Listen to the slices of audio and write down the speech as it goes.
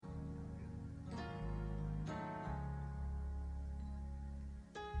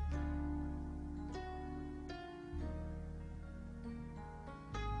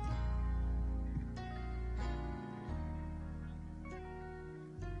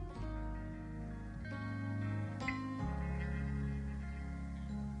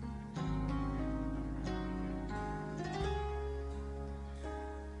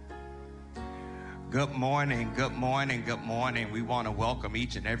Good morning, good morning, good morning. We want to welcome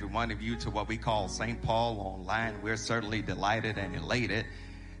each and every one of you to what we call St. Paul Online. We're certainly delighted and elated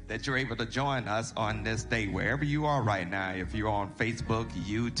that you're able to join us on this day, wherever you are right now. If you're on Facebook,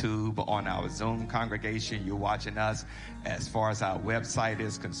 YouTube, on our Zoom congregation, you're watching us. As far as our website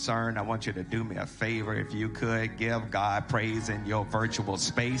is concerned, I want you to do me a favor. If you could, give God praise in your virtual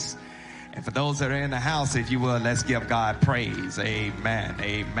space. And for those that are in the house, if you will, let's give God praise. Amen,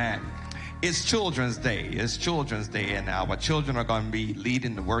 amen. It's Children's Day. It's Children's Day, and our children are going to be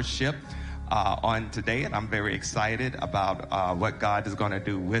leading the worship on today, and I'm very excited about what God is going to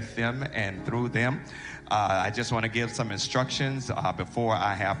do with them and through them. I just want to give some instructions before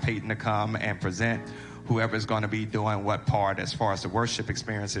I have Peyton to come and present whoever is going to be doing what part as far as the worship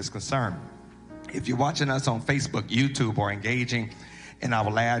experience is concerned. If you're watching us on Facebook, YouTube, or engaging in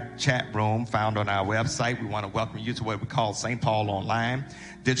our live chat room found on our website, we want to welcome you to what we call St. Paul Online.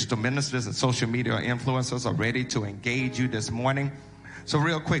 Digital ministers and social media influencers are ready to engage you this morning. So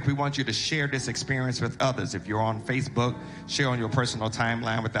real quick, we want you to share this experience with others. If you're on Facebook, share on your personal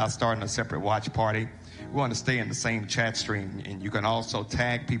timeline without starting a separate watch party. We want to stay in the same chat stream, and you can also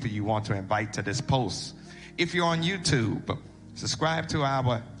tag people you want to invite to this post. If you're on YouTube, subscribe to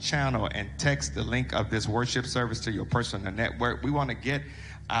our channel and text the link of this worship service to your personal network. We want to get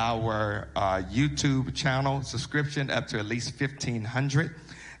our YouTube channel subscription up to at least 1,500.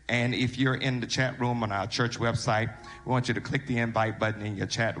 And if you're in the chat room on our church website, we want you to click the invite button in your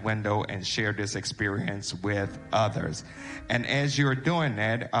chat window and share this experience with others. And as you're doing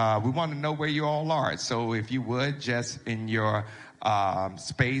that, we want to know where you all are. So if you would, just in your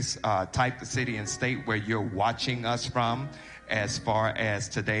space, type the city and state where you're watching us from as far as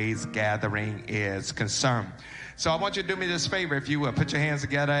today's gathering is concerned. So I want you to do me this favor. If you will, put your hands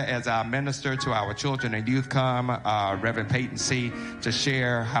together as I minister to our children and youth come, Reverend Peyton C., to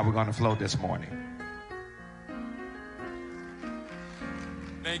share how we're going to flow this morning.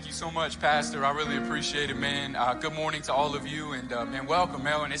 Thank you so much, Pastor. I really appreciate it, man. Good morning to all of you, and man, welcome,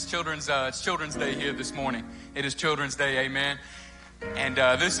 man. It's Children's Day here this morning. It is Children's Day, amen. And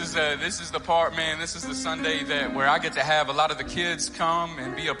this is the part, man. This is the Sunday where I get to have a lot of the kids come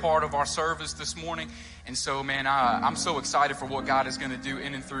and be a part of our service this morning. And so, man, I'm so excited for what God is going to do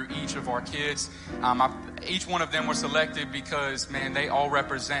in and through each of our kids. Each one of them were selected because, man, they all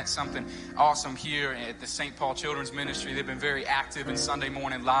represent something awesome here at the St. Paul Children's Ministry. They've been very active in Sunday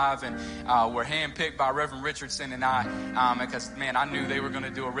Morning Live, and were handpicked by Reverend Richardson and I because, man, I knew they were going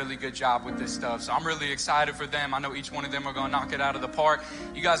to do a really good job with this stuff. So I'm really excited for them. I know each one of them are going to knock it out of the park.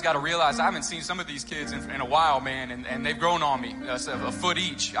 You guys got to realize I haven't seen some of these kids in a while, man, and they've grown on me. That's a foot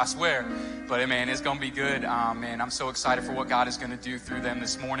each, I swear. But, man, it's going to be good. Man, I'm so excited for what God is going to do through them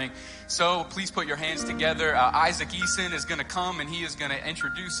this morning. So please put your hands together. Isaac Eason is going to come, and he is going to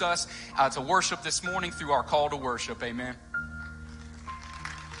introduce us to worship this morning through our call to worship. Amen.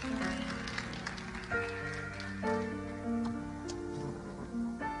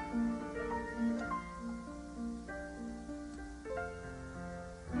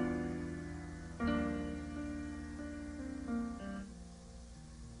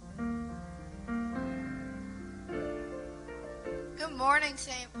 Good morning,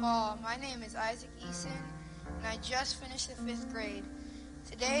 St. Paul. My name is Isaac Eason, and I just finished the 5th grade.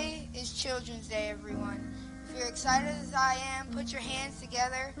 Today is Children's Day, everyone. If you're excited as I am, put your hands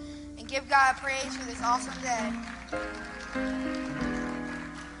together and give God praise for this awesome day.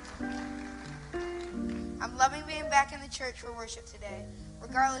 I'm loving being back in the church for worship today.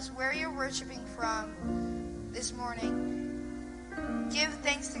 Regardless where you're worshiping from this morning, give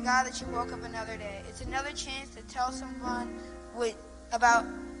thanks to God that you woke up another day. It's another chance to tell someone about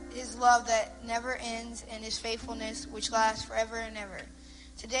his love that never ends and his faithfulness which lasts forever and ever.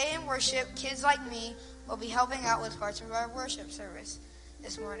 Today in worship, kids like me will be helping out with parts of our worship service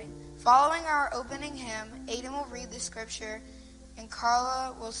this morning. Following our opening hymn, Aiden will read the scripture and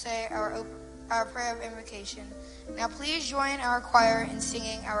Carla will say our prayer of invocation. Now please join our choir in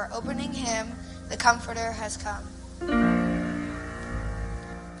singing our opening hymn, The Comforter Has Come.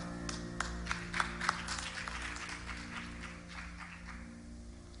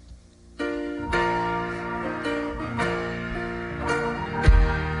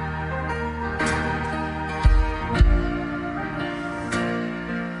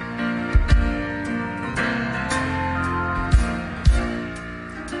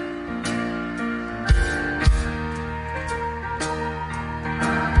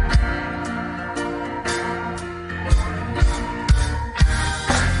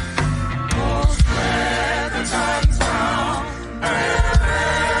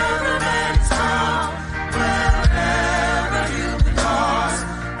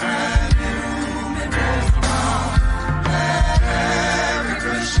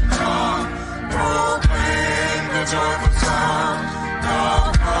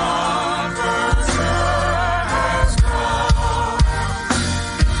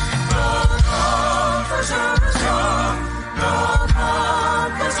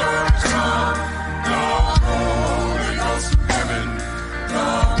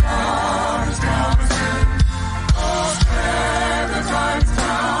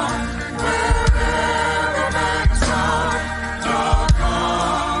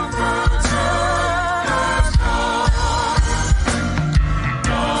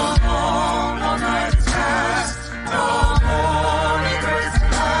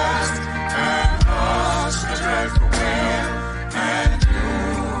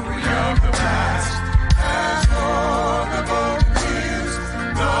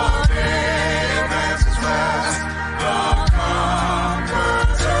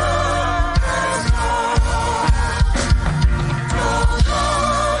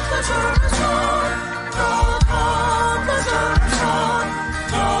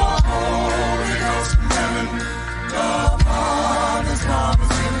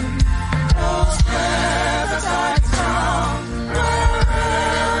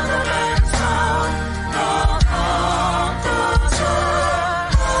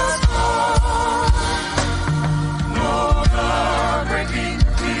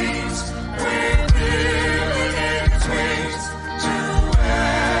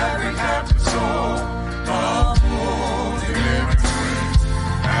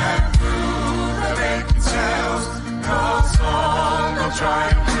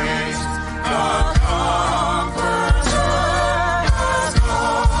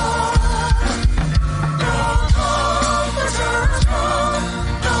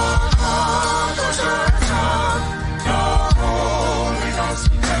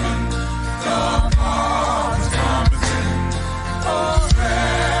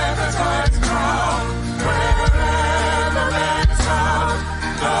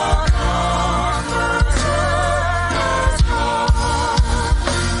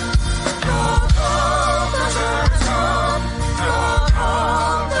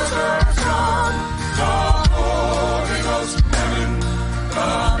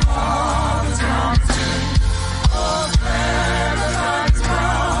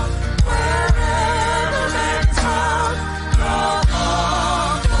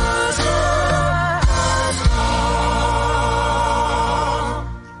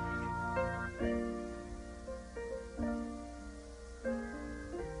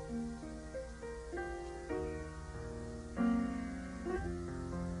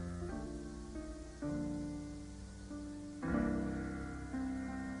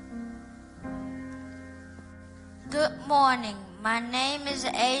 Good morning. My name is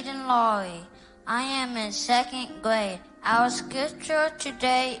Aiden Laurie. I am in second grade. Our scripture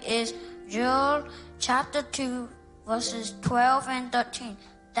today is Joel chapter 2, verses 12 and 13.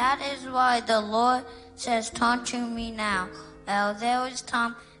 That is why the Lord says, "Turn to me now. While there is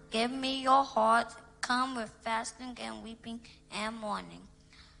time, give me your heart. Come with fasting and weeping and mourning.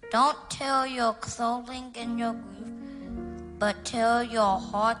 Don't tell your clothing and your grief, but tell your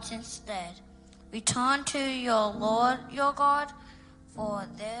hearts instead. Return to your Lord your God,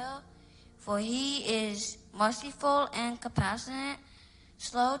 for he is merciful and compassionate,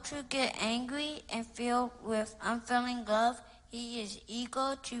 slow to get angry and filled with unfailing love. He is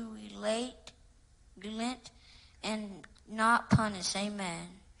eager to relent and not punish."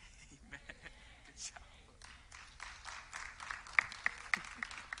 Amen.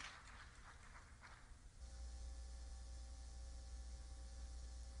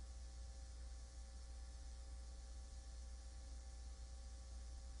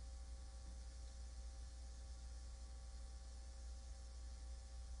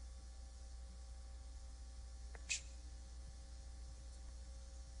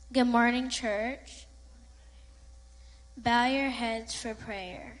 Good morning, church. Bow your heads for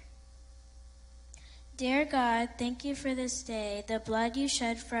prayer. Dear God, thank you for this day, the blood you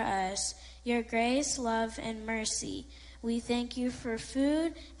shed for us, your grace, love, and mercy. We thank you for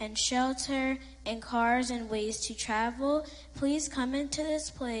food and shelter and cars and ways to travel. Please come into this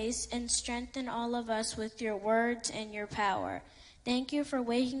place and strengthen all of us with your words and your power. Thank you for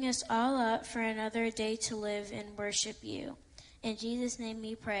waking us all up for another day to live and worship you. In Jesus' name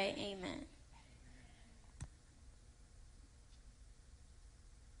we pray, amen.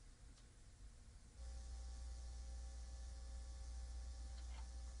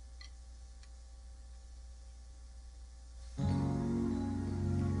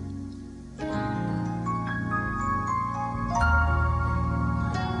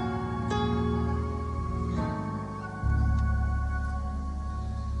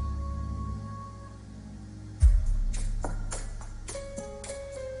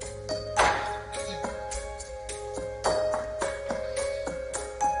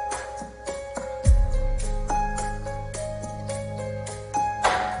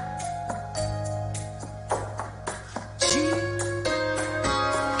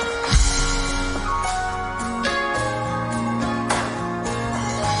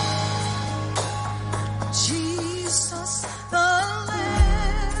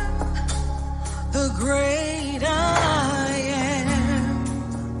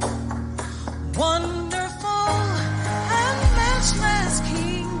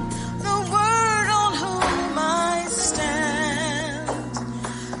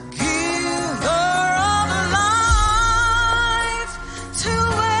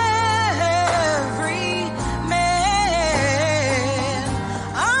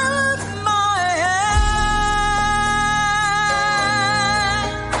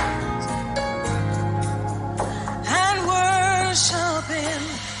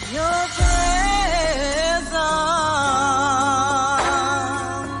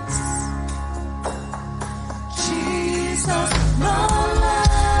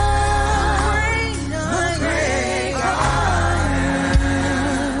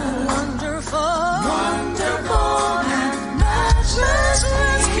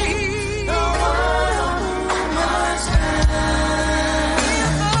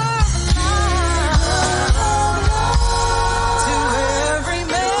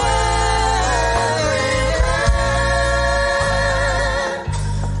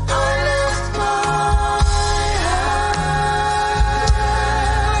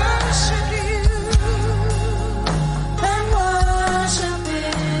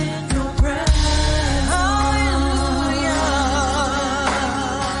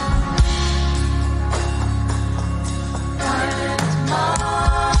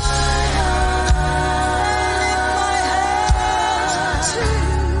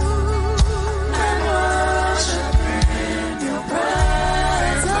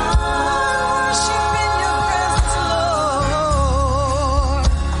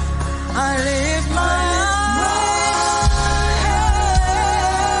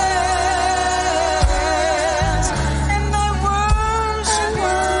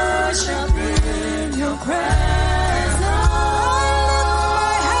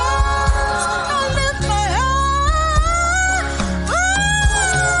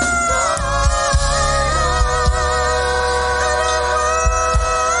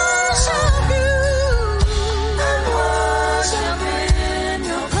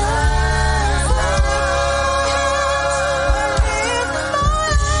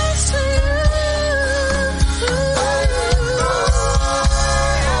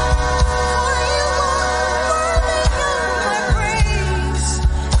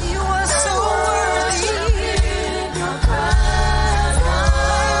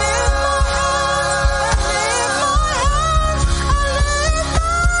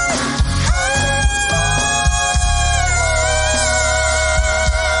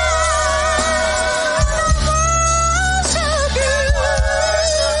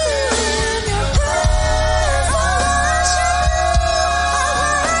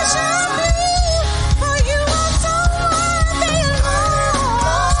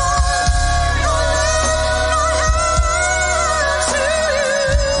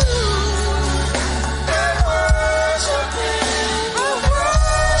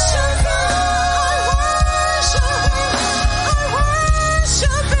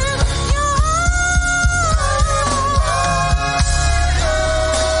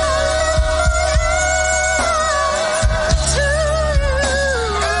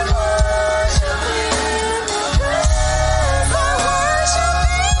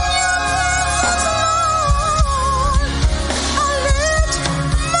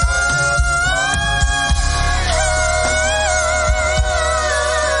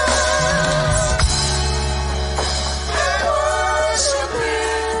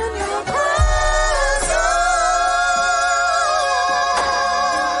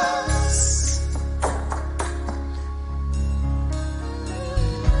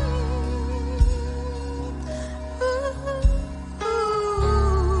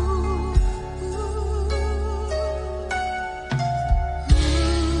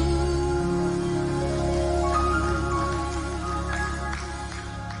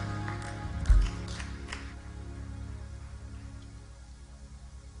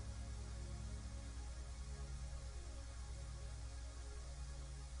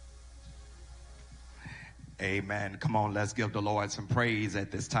 Amen. Come on, let's give the Lord some praise at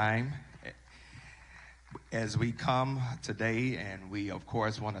this time. As we come today, and we, of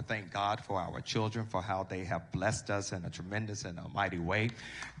course, want to thank God for our children, for how they have blessed us in a tremendous and a mighty way.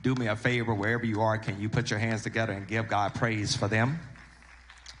 Do me a favor, wherever you are, can you put your hands together and give God praise for them?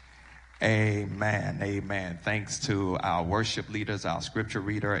 Amen. Amen. Thanks to our worship leaders, our scripture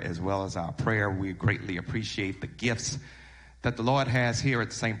reader, as well as our prayer. We greatly appreciate the gifts that the Lord has here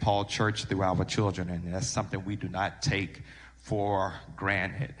at St. Paul Church through our children, and that's something we do not take for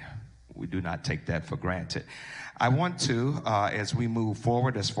granted. We do not take that for granted. I want to, as we move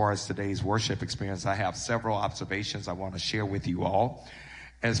forward as far as today's worship experience, I have several observations I want to share with you all.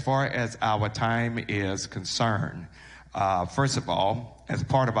 As far as our time is concerned, first of all, as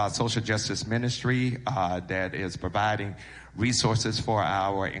part of our social justice ministry that is providing resources for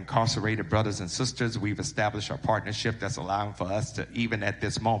our incarcerated brothers and sisters, we've established a partnership that's allowing for us to, even at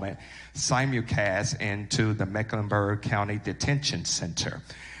this moment, simulcast into the Mecklenburg County Detention Center.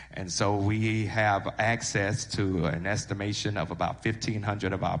 And so we have access to an estimation of about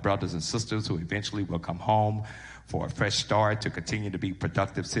 1,500 of our brothers and sisters who eventually will come home for a fresh start to continue to be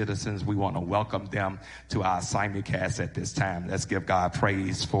productive citizens. We want to welcome them to our simulcast at this time. Let's give God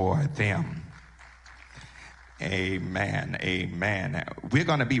praise for them. Amen. Amen. We're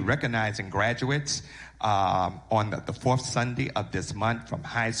going to be recognizing graduates on the fourth Sunday of this month from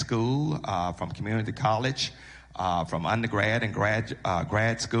high school, from community college, from undergrad and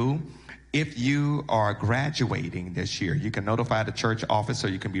grad school. If you are graduating this year, you can notify the church office so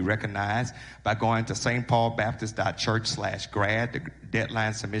you can be recognized by going to stpaulbaptist.church/grad. The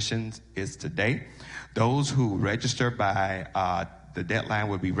deadline submissions is today. Those who register by the deadline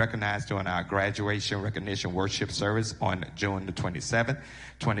will be recognized during our graduation recognition worship service on June the 27th,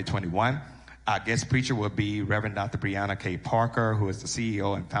 2021. Our guest preacher will be Reverend Dr. Brianna K. Parker, who is the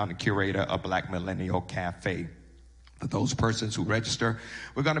CEO and founding curator of Black Millennial Cafe. For those persons who register,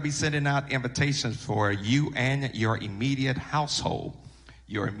 we're going to be sending out invitations for you and your immediate household,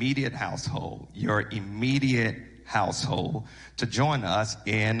 to join us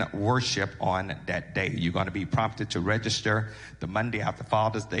in worship on that day. You're going to be prompted to register the Monday after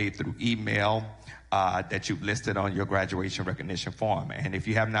Father's Day through email that you've listed on your graduation recognition form. And if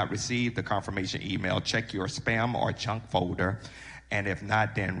you have not received the confirmation email, check your spam or junk folder. And if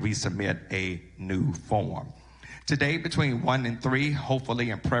not, then resubmit a new form. Today, between 1 and 3, hopefully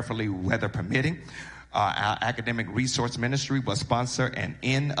and preferably weather permitting, our academic resource ministry will sponsor an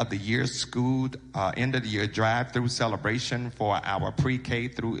end of the year drive-through celebration for our pre-K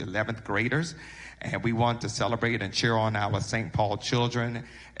through 11th graders. And we want to celebrate and cheer on our St. Paul children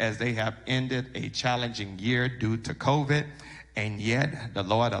as they have ended a challenging year due to COVID. And yet the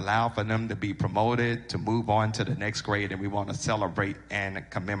Lord allowed for them to be promoted to move on to the next grade. And we want to celebrate and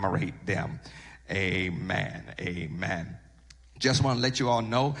commemorate them. Amen. Amen. Just want to let you all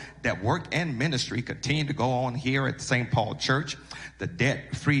know that work and ministry continue to go on here at St. Paul Church. The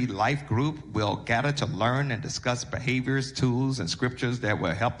Debt-Free Life Group will gather to learn and discuss behaviors, tools, and scriptures that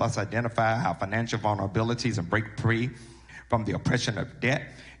will help us identify our financial vulnerabilities and break free from the oppression of debt.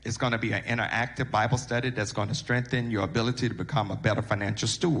 It's going to be an interactive Bible study that's going to strengthen your ability to become a better financial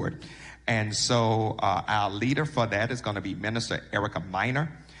steward. And so our leader for that is going to be Minister Erica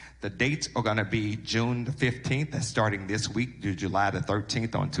Minor. The dates are going to be June the 15th, that's starting this week, through July the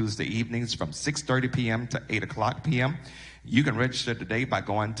 13th on Tuesday evenings from 6:30 p.m. to 8 o'clock p.m. You can register today by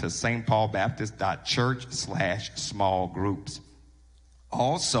going to stpaulbaptist.church/small groups.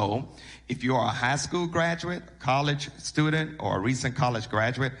 Also, if you are a high school graduate, college student, or a recent college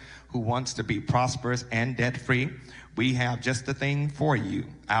graduate who wants to be prosperous and debt-free, we have just the thing for you.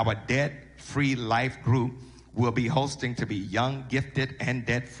 Our Debt-Free Life Group will be hosting to be Young, Gifted, and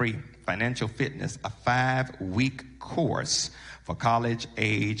Debt-Free Financial Fitness, a 5-week course for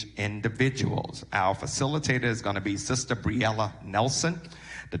college-age individuals. Our facilitator is going to be Sister Briella Nelson.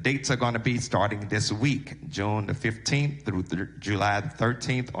 The dates are going to be starting this week, June the 15th through July the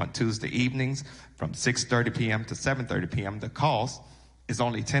 13th on Tuesday evenings from 6:30 p.m. to 7:30 p.m. The cost is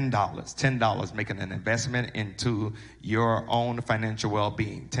only $10, making an investment into your own financial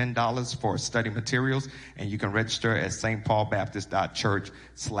well-being. $10 for study materials, and you can register at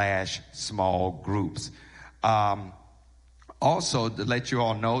stpaulbaptist.church/small groups. Also, to let you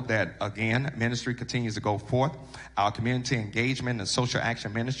all know that, again, ministry continues to go forth. Our community engagement and social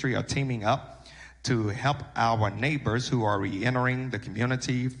action ministry are teaming up to help our neighbors who are re-entering the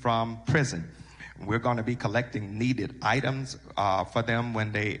community from prison. We're going to be collecting needed items for them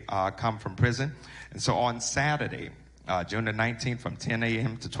when they come from prison. And so on Saturday, June the 19th from 10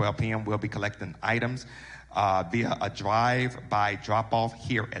 a.m. to 12 p.m., we'll be collecting items via a drive-by drop-off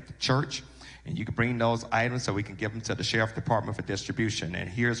here at the church. And you can bring those items so we can give them to the sheriff department for distribution. And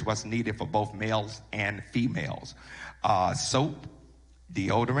here's what's needed for both males and females. Soap,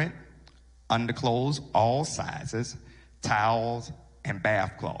 deodorant, underclothes, all sizes, towels, and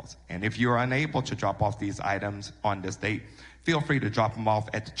bath cloths. And if you're unable to drop off these items on this date, feel free to drop them off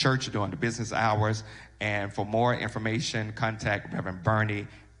at the church during the business hours. And for more information, contact Reverend Bernie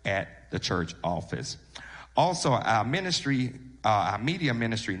at the church office. Also, our ministry, our media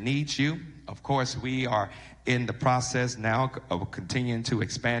ministry needs you. Of course, we are in the process now of continuing to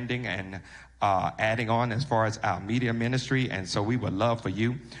expanding and adding on as far as our media ministry. And so we would love for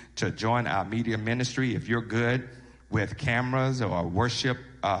you to join our media ministry. If you're good with cameras or worship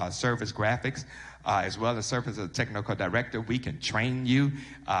service graphics, as well as service as a technical director, we can train you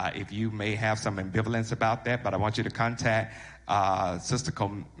if you may have some ambivalence about that. But I want you to contact Sister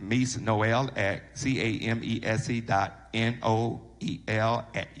Camise Noel at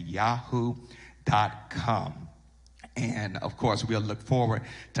camese.noel@yahoo.com. And of course, we'll look forward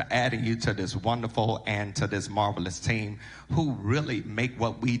to adding you to this wonderful and to this marvelous team who really make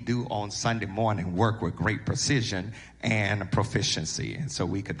what we do on Sunday morning work with great precision and proficiency. And so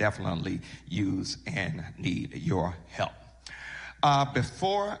we could definitely use and need your help.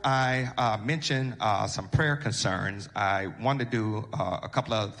 Before I mention some prayer concerns, I want to do a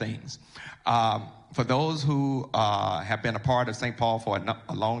couple of other things. For those who have been a part of St. Paul for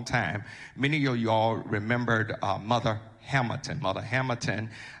a long time, many of you all remembered Mother Hamilton. Mother Hamilton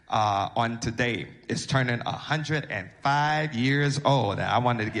on today is turning 105 years old. And I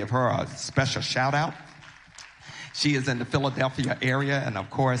wanted to give her a special shout out. She is in the Philadelphia area, and of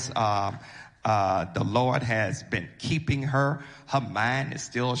course, the Lord has been keeping her. Her mind is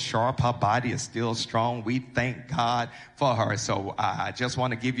still sharp. Her body is still strong. We thank God for her. So I just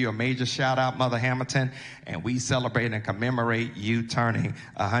want to give you a major shout out, Mother Hamilton. And we celebrate and commemorate you turning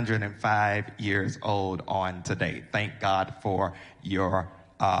 105 years old on today. Thank God for your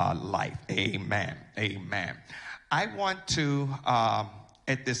life. Amen. Amen. I want to,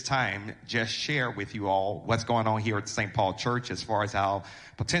 at this time, just share with you all what's going on here at St. Paul Church as far as our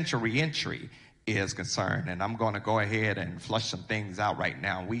potential reentry is concerned. And I'm going to go ahead and flush some things out right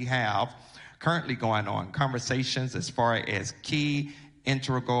now. We have currently going on conversations as far as key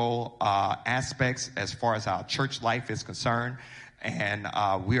integral aspects as far as our church life is concerned. And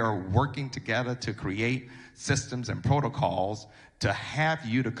we are working together to create systems and protocols to have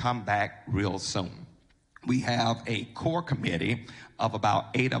you to come back real soon. We have a core committee of about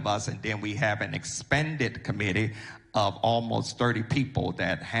 8 of us, and then we have an expanded committee of almost 30 people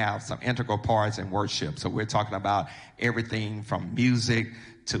that have some integral parts in worship. So we're talking about everything from music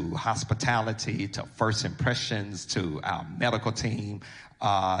to hospitality to first impressions to our medical team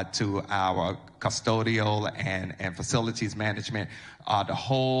to our custodial and facilities management, the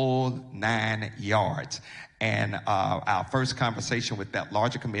whole 9 yards. And our first conversation with that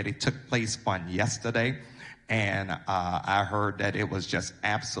larger committee took place on yesterday. And I heard that it was just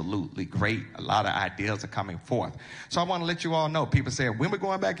absolutely great. A lot of ideas are coming forth. So I want to let you all know. People say, when we're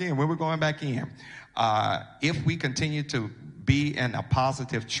going back in, when we're going back in. If we continue to be in a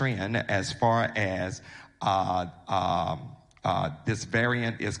positive trend as far as this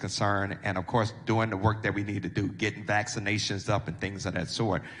variant is concerned, and of course doing the work that we need to do, getting vaccinations up and things of that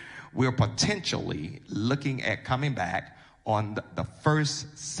sort, we're potentially looking at coming back on the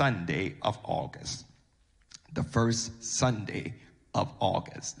first Sunday of August. The first Sunday of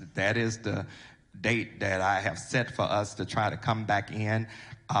August. That is the date that I have set for us to try to come back in.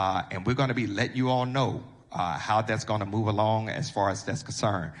 And we're going to be letting you all know how that's going to move along as far as that's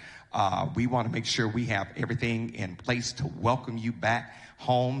concerned. We want to make sure we have everything in place to welcome you back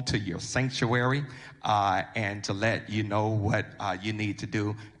home to your sanctuary and to let you know what you need to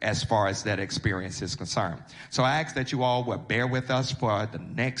do as far as that experience is concerned. So I ask that you all will bear with us for the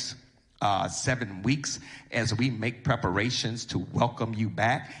next 7 weeks as we make preparations to welcome you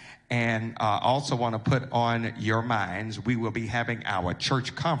back. And also want to put on your minds, we will be having our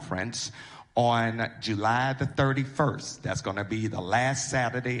church conference on July the 31st. That's going to be the last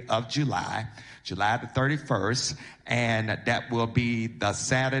Saturday of July, July the 31st. And that will be the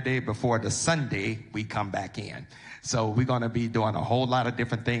Saturday before the Sunday we come back in. So we're going to be doing a whole lot of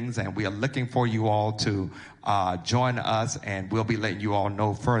different things, and we are looking for you all to join us, and we'll be letting you all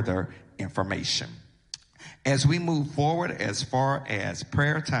know further information. As we move forward, as far as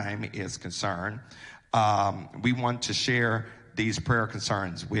prayer time is concerned, we want to share these prayer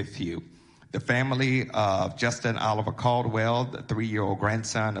concerns with you. The family of Justin Oliver Caldwell, the 3-year-old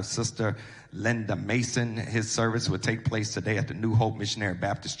grandson of Sister Linda Mason, his service will take place today at the New Hope Missionary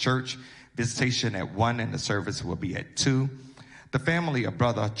Baptist Church. Visitation at 1 and the service will be at 2. The family of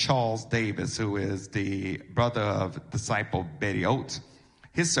Brother Charles Davis, who is the brother of disciple Betty Oates,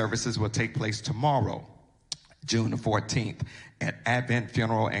 his services will take place tomorrow, June the 14th, at Advent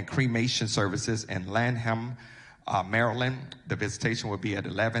Funeral and Cremation Services in Lanham, Maryland. The visitation will be at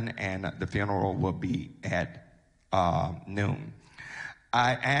 11 and the funeral will be at noon.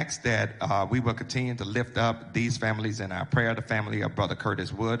 I ask that we will continue to lift up these families in our prayer. The family of Brother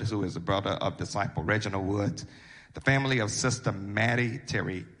Curtis Woods, who is the brother of disciple Reginald Woods. The family of Sister Maddie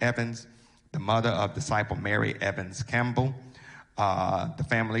Terry Evans, the mother of disciple Mary Evans Campbell. The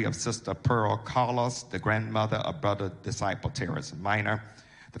family of Sister Pearl Carlos, the grandmother of brother disciple Terrence Minor.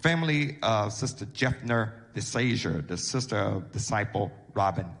 The family of Sister Jeffner DeSazier, the sister of disciple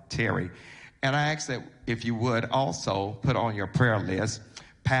Robin Terry. And I ask that if you would also put on your prayer list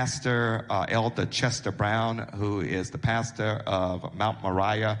Pastor Elder Chester Brown, who is the pastor of Mount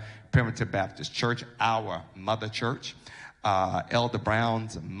Moriah Primitive Baptist Church, our mother church. Elder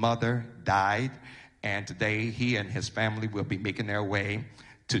Brown's mother died, and today he and his family will be making their way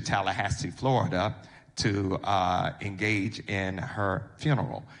to Tallahassee, Florida, to engage in her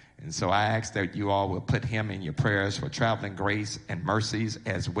funeral. And so I ask that you all will put him in your prayers for traveling grace and mercies,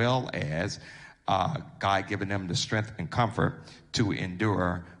 as well as God giving them the strength and comfort to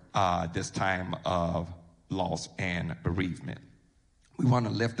endure this time of loss and bereavement. We want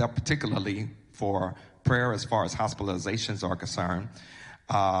to lift up particularly for prayer as far as hospitalizations are concerned.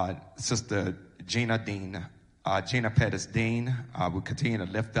 Sister Gina Pettis Dean will continue to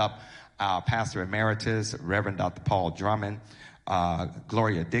lift up our Pastor Emeritus, Reverend Dr. Paul Drummond.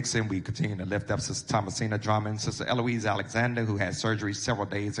 Gloria Dixon, we continue to lift up Sister Thomasina Drummond. Sister Eloise Alexander, who had surgery several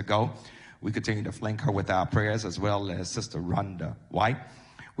days ago. We continue to flank her with our prayers, as well as Sister Rhonda White.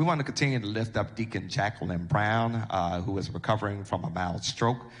 We want to continue to lift up Deacon Jacqueline Brown, who is recovering from a mild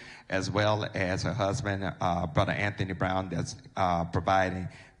stroke, as well as her husband, Brother Anthony Brown, that's providing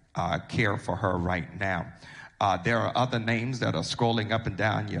care for her right now. There are other names that are scrolling up and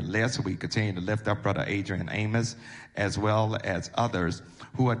down your list. We continue to lift up Brother Adrian Amos, as well as others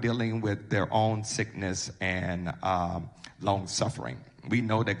who are dealing with their own sickness and long suffering. We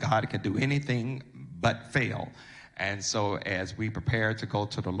know that God can do anything but fail. And so as we prepare to go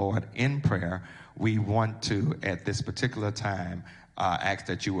to the Lord in prayer, we want to, at this particular time, ask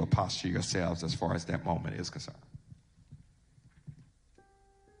that you will posture yourselves as far as that moment is concerned.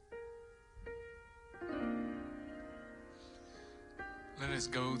 Let us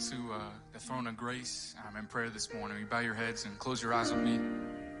go to the throne of grace in prayer this morning. You bow your heads and close your eyes with me.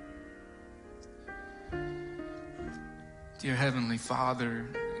 Dear Heavenly Father,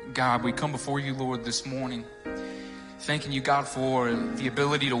 God, we come before you, Lord, this morning, thanking you, God, for the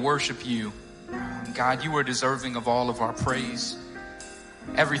ability to worship you. God, you are deserving of all of our praise.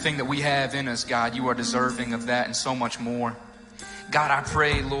 Everything that we have in us, God, you are deserving of that and so much more. God, I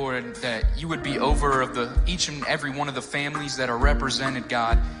pray, Lord, that you would be over of each and every one of the families that are represented,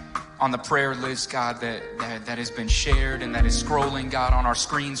 God, on the prayer list, God, that has been shared and that is scrolling, God, on our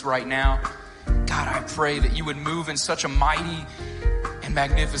screens right now. God, I pray that you would move in such a mighty and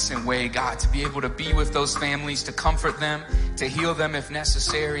magnificent way, God, to be able to be with those families, to comfort them, to heal them if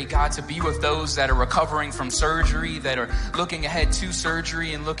necessary, God, to be with those that are recovering from surgery, that are looking ahead to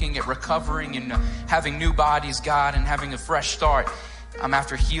surgery and looking at recovering and having new bodies, God, and having a fresh start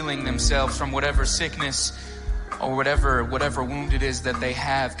after healing themselves from whatever sickness or whatever wound it is that they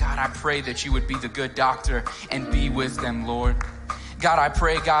have. God, I pray that you would be the good doctor and be with them, Lord. God, I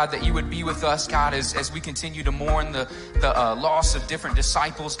pray, God, that you would be with us, God, as we continue to mourn the loss of different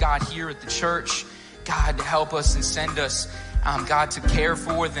disciples, God, here at the church. God, to help us and send us, God, to care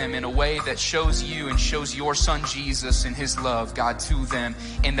for them in a way that shows you and shows your son Jesus and his love, God, to them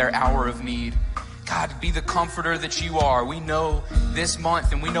in their hour of need. God, be the comforter that you are. We know this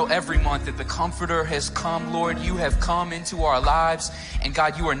month and we know every month that the comforter has come, Lord. You have come into our lives. And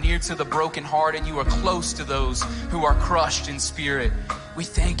God, you are near to the brokenhearted. You are close to those who are crushed in spirit. We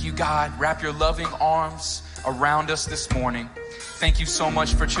thank you, God. Wrap your loving arms around us this morning. Thank you so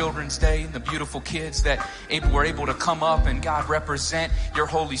much for Children's Day and the beautiful kids that were able to come up and, God, represent your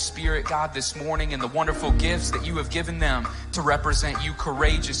Holy Spirit, God, this morning, and the wonderful gifts that you have given them to represent you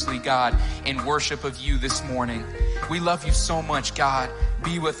courageously, God, in worship of you this morning. We love you so much, God.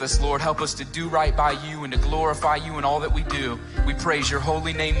 Be with us, Lord. Help us to do right by you and to glorify you in all that we do. We praise your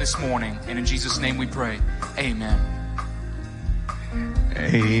holy name this morning, and in Jesus' name we pray. Amen.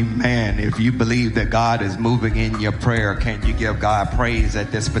 Amen. If you believe that God is moving in your prayer, can you give God praise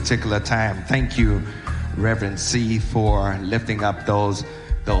at this particular time? Thank you, Reverend C, for lifting up those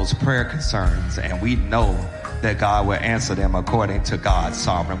prayer concerns. And we know that God will answer them according to God's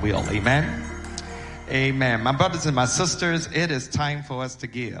sovereign will. Amen. Amen. My brothers and my sisters, it is time for us to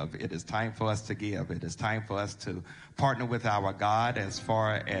give. It is time for us to give. It is time for us to partner with our God as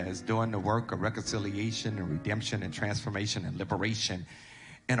far as doing the work of reconciliation and redemption and transformation and liberation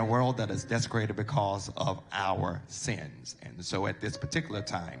in a world that is desecrated because of our sins. And so at this particular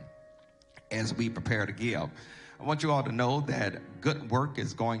time, as we prepare to give, I want you all to know that good work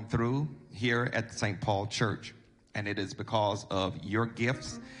is going through here at the St. Paul Church. And it is because of your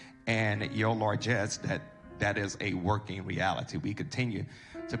gifts and your largesse that is a working reality. We continue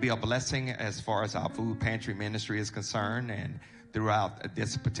to be a blessing as far as our food pantry ministry is concerned. And throughout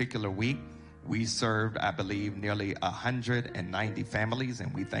this particular week, we served, I believe, nearly 190 families.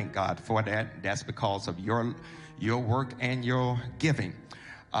 And we thank God for that. That's because of your work and your giving.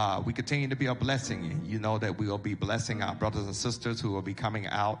 We continue to be a blessing. You know that we will be blessing our brothers and sisters who will be coming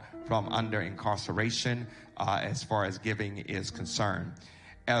out from under incarceration as far as giving is concerned.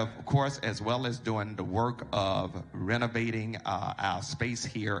 Of course, as well as doing the work of renovating our space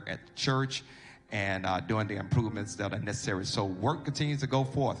here at the church and doing the improvements that are necessary. So work continues to go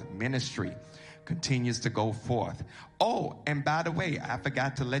forth. Ministry continues to go forth. Oh, and by the way, I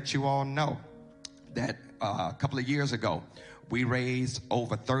forgot to let you all know that a couple of years ago, we raised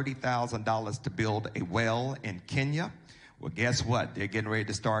over $30,000 to build a well in Kenya. Well, guess what? They're getting ready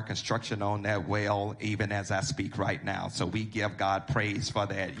to start construction on that well even as I speak right now. So we give God praise for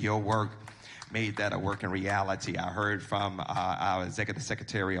that. Your work made that a working reality. I heard from our Executive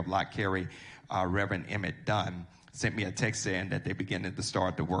Secretary of Lock Carey, Reverend Emmett Dunn, sent me a text saying that they're beginning to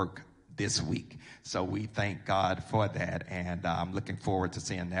start the work this week. So we thank God for that, and I'm looking forward to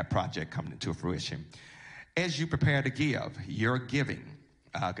seeing that project coming into fruition. As you prepare to give, your giving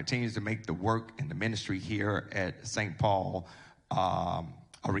continues to make the work and the ministry here at St. Paul a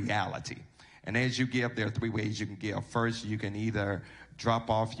reality. And as you give, there are three ways you can give. First, you can either drop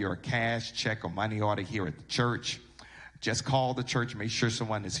off your cash, check, or money order here at the church. Just call the church. Make sure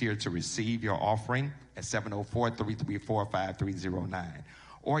someone is here to receive your offering at 704-334-5309.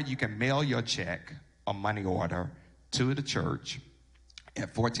 Or you can mail your check or money order to the church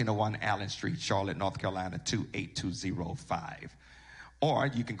at 1401 Allen Street, Charlotte, North Carolina, 28205. Or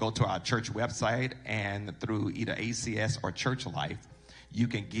you can go to our church website, and through either ACS or Church Life, you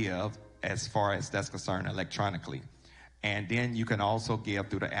can give as far as that's concerned electronically. And then you can also give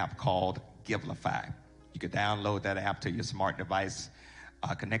through the app called Givelify. You can download that app to your smart device,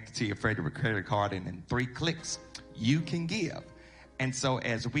 connect it to your favorite credit card, and in 3 clicks, you can give. And so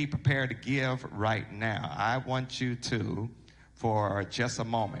as we prepare to give right now, I want you to, for just a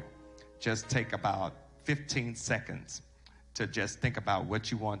moment, just take about 15 seconds to just think about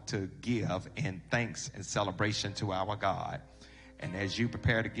what you want to give in thanks and celebration to our God. And as you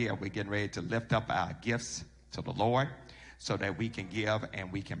prepare to give, we're getting ready to lift up our gifts to the Lord so that we can give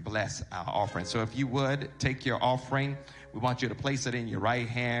and we can bless our offering. So if you would, take your offering. We want you to place it in your right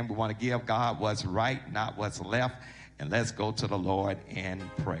hand. We want to give God what's right, not what's left. And let's go to the Lord in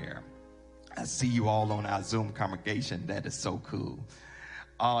prayer. I see you all on our Zoom congregation. That is so cool.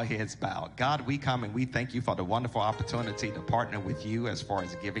 All heads bowed. God, we come and we thank you for the wonderful opportunity to partner with you as far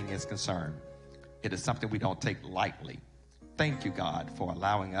as giving is concerned. It is something we don't take lightly. Thank you, God, for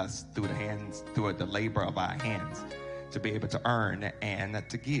allowing us through the labor of our hands to be able to earn and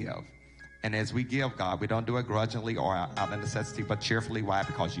to give. And as we give, God, we don't do it grudgingly or out of necessity, but cheerfully. Why?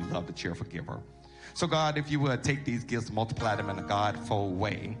 Because you love the cheerful giver. So, God, if you would take these gifts, multiply them in a God-full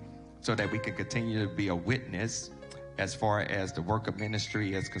way so that we can continue to be a witness as far as the work of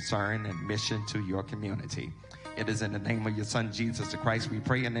ministry is concerned and mission to your community. It is in the name of your Son, Jesus the Christ, we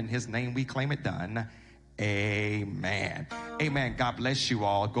pray, and in his name we claim it done. Amen. Amen. God bless you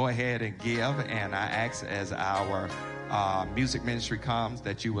all. Go ahead and give, and I ask as our music ministry comes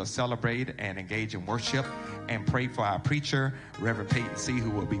that you will celebrate and engage in worship and pray for our preacher, Reverend Peyton C., who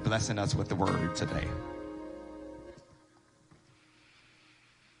will be blessing us with the word today.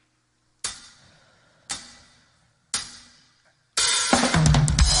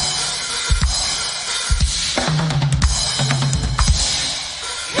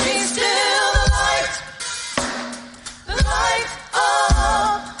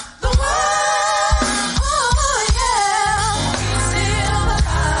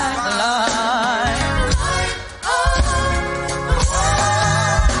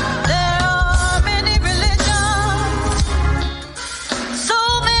 There are many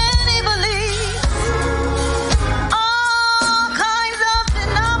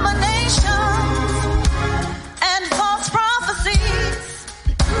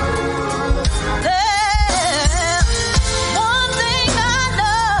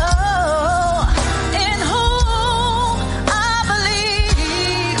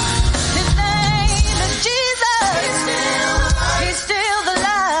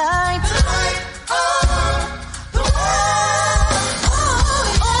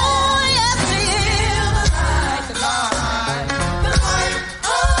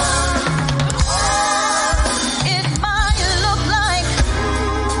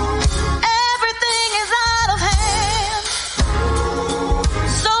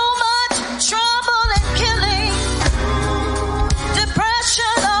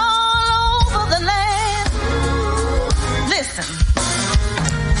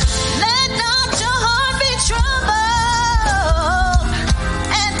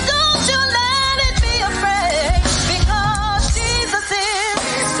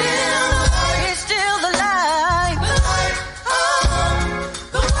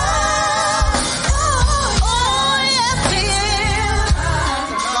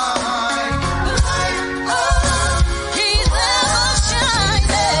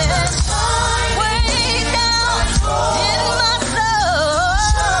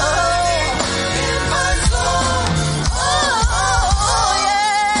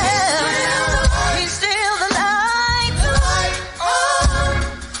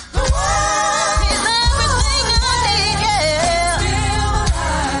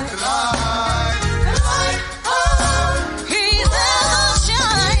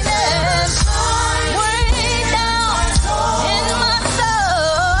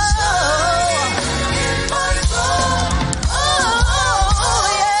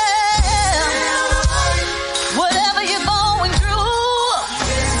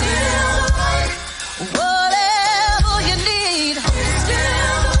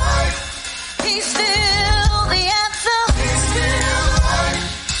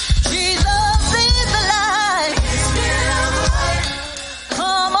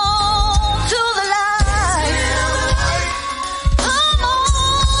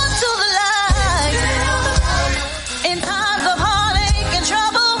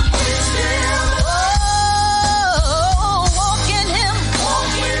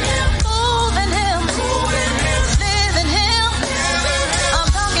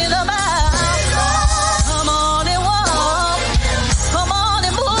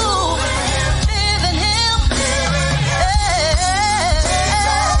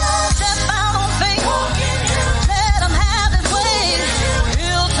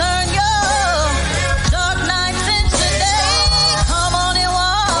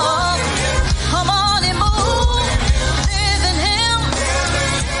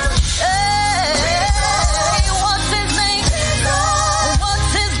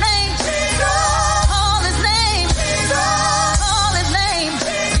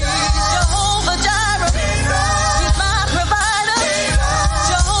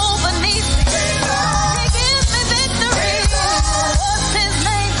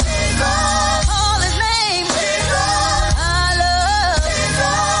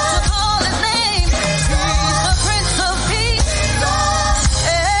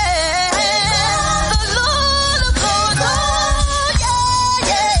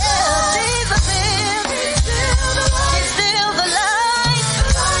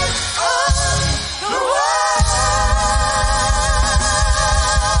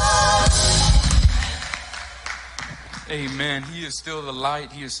Amen. He is still the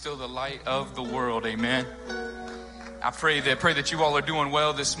light. He is still the light of the world. Amen. I pray that you all are doing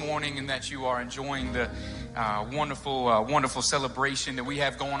well this morning and that you are enjoying the wonderful celebration that we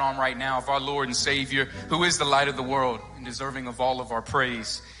have going on right now of our Lord and Savior, who is the light of the world and deserving of all of our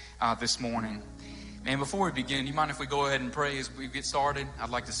praise this morning. And before we begin, you mind if we go ahead and pray as we get started? I'd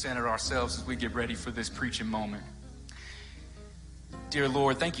like to center ourselves as we get ready for this preaching moment. Dear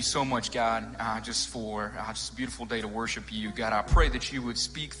Lord, thank you so much, God, just for just a beautiful day to worship you. God, I pray that you would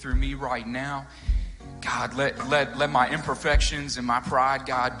speak through me right now. God, let my imperfections and my pride,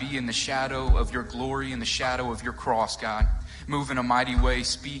 God, be in the shadow of your glory, in the shadow of your cross, God. Move in a mighty way.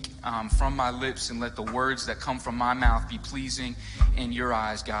 Speak from my lips, and let the words that come from my mouth be pleasing in your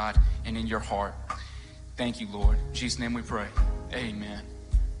eyes, God, and in your heart. Thank you, Lord. In Jesus' name we pray. Amen.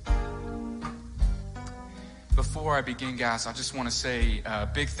 Before I begin, guys, I just want to say a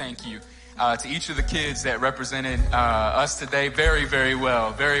big thank you to each of the kids that represented us today very, very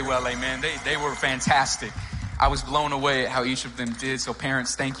well. Very well, amen. They were fantastic. I was blown away at how each of them did. So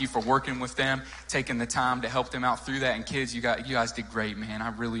parents, thank you for working with them, taking the time to help them out through that. And kids, you guys did great, man. I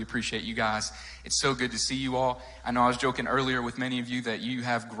really appreciate you guys. It's so good to see you all. I know I was joking earlier with many of you that you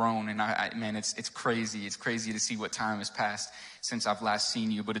have grown. And man, it's crazy. It's crazy to see what time has passed since I've last seen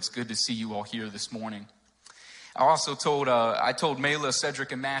you. But it's good to see you all here this morning. I also told Mayla,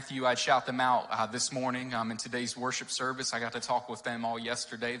 Cedric, and Matthew I'd shout them out this morning in today's worship service. I got to talk with them all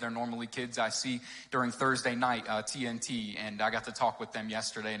yesterday. They're normally kids I see during Thursday night TNT, and I got to talk with them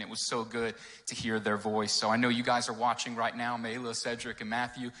yesterday, and it was so good to hear their voice. So I know you guys are watching right now, Mayla, Cedric, and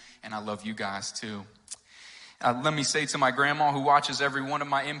Matthew, and I love you guys too. Let me say to my grandma, who watches every one of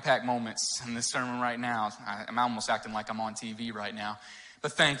my impact moments in this sermon right now, I'm almost acting like I'm on TV right now.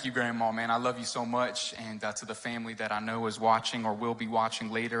 But thank you, Grandma, man. I love you so much. And to the family that I know is watching or will be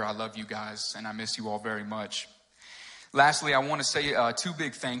watching later, I love you guys, and I miss you all very much. Lastly, I want to say two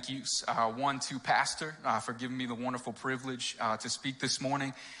big thank yous. One to Pastor for giving me the wonderful privilege to speak this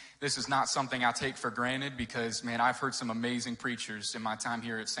morning. This is not something I take for granted because, man, I've heard some amazing preachers in my time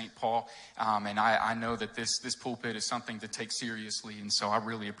here at St. Paul, and I know that this pulpit is something to take seriously, and so I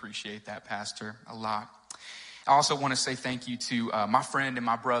really appreciate that, Pastor, a lot. I also want to say thank you to my friend and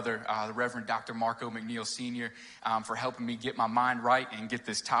my brother, the Reverend Dr. Marco McNeil Sr., for helping me get my mind right and get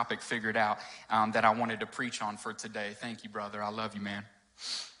this topic figured out that I wanted to preach on for today. Thank you, brother. I love you, man.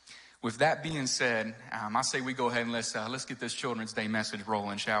 With that being said, I say we go ahead and let's get this Children's Day message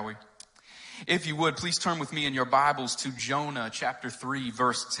rolling, shall we? If you would, please turn with me in your Bibles to Jonah chapter 3,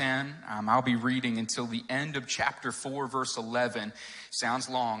 verse 10. I'll be reading until the end of chapter 4, verse 11. Sounds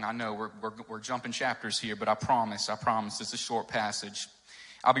long, I know. We're jumping chapters here, but I promise it's a short passage.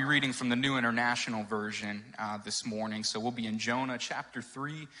 I'll be reading from the New International Version this morning. So we'll be in Jonah chapter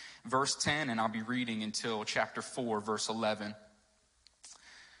 3, verse 10, and I'll be reading until chapter 4, verse 11.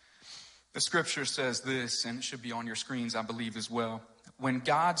 The scripture says this, and it should be on your screens, I believe, as well. When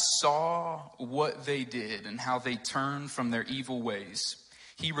God saw what they did and how they turned from their evil ways,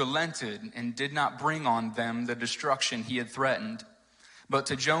 he relented and did not bring on them the destruction he had threatened. But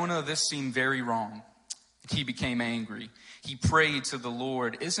to Jonah, this seemed very wrong. He became angry. He prayed to the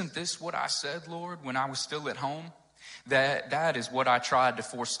Lord, "Isn't this what I said, Lord, when I was still at home? That is what I tried to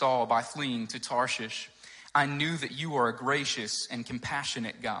forestall by fleeing to Tarshish. I knew that you are a gracious and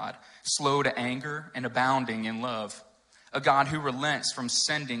compassionate God, slow to anger and abounding in love, a God who relents from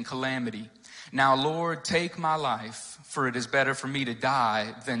sending calamity. Now, Lord, take my life, for it is better for me to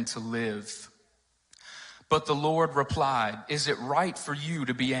die than to live." But the Lord replied, "Is it right for you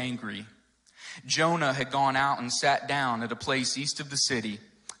to be angry?" Jonah had gone out and sat down at a place east of the city.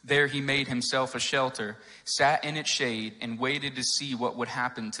 There he made himself a shelter, sat in its shade, and waited to see what would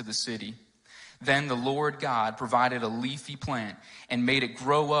happen to the city. Then the Lord God provided a leafy plant and made it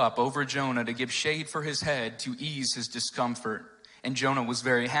grow up over Jonah to give shade for his head to ease his discomfort. And Jonah was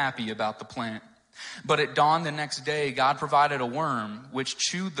very happy about the plant. But at dawn the next day, God provided a worm which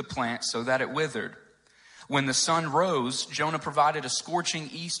chewed the plant so that it withered. When the sun rose, God provided a scorching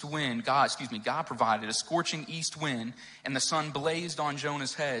east wind, and the sun blazed on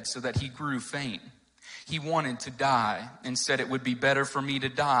Jonah's head so that he grew faint. He wanted to die and said, "It would be better for me to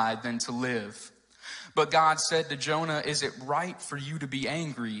die than to live." But God said to Jonah, "Is it right for you to be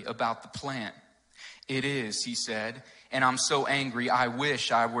angry about the plant?" "It is," he said, "and I'm so angry I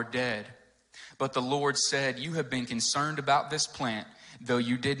wish I were dead." But the Lord said, "You have been concerned about this plant, though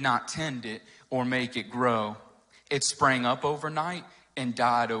you did not tend it or make it grow. It sprang up overnight and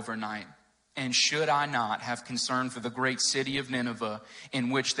died overnight. And should I not have concern for the great city of Nineveh,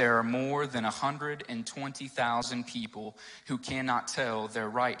 in which there are more than 120,000 people who cannot tell their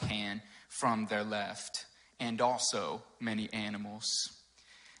right hand from their left?" and also many animals.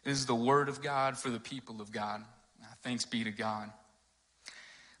 This is the word of God for the people of God. Thanks be to God.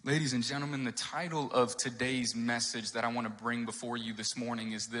 Ladies and gentlemen, the title of today's message that I want to bring before you this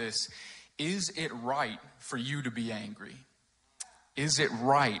morning is this: is it right for you to be angry? Is it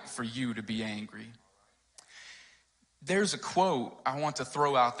right for you to be angry? There's a quote I want to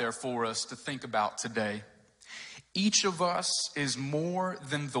throw out there for us to think about today. Each of us is more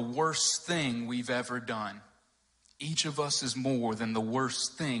than the worst thing we've ever done. Each of us is more than the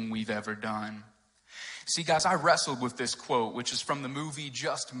worst thing we've ever done. See, guys, I wrestled with this quote, which is from the movie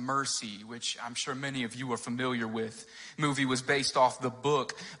Just Mercy, which I'm sure many of you are familiar with. The movie was based off the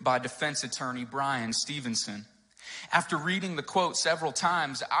book by defense attorney Bryan Stevenson. After reading the quote several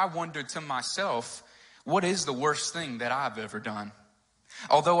times, I wondered to myself, what is the worst thing that I've ever done?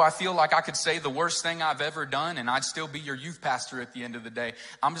 Although I feel like I could say the worst thing I've ever done and I'd still be your youth pastor at the end of the day,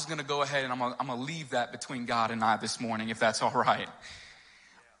 I'm just going to go ahead and I'm going to leave that between God and I this morning, if that's all right.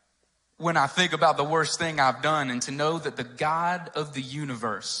 When I think about the worst thing I've done, and to know that the God of the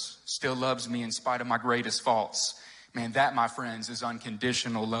universe still loves me in spite of my greatest faults, man, that, my friends, is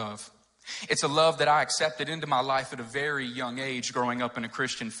unconditional love. It's a love that I accepted into my life at a very young age, growing up in a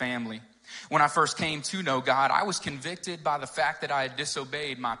Christian family. When I first came to know God, I was convicted by the fact that I had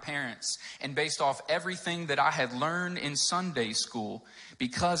disobeyed my parents. And based off everything that I had learned in Sunday school,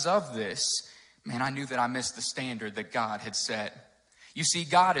 because of this, man, I knew that I missed the standard that God had set. You see,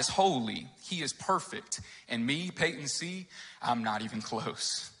 God is holy. He is perfect. And me, Peyton C., I'm not even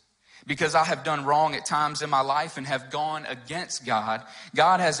close. Because I have done wrong at times in my life and have gone against God,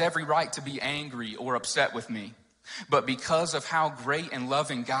 God has every right to be angry or upset with me. But because of how great and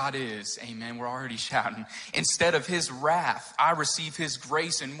loving God is, amen, we're already shouting, instead of his wrath, I receive his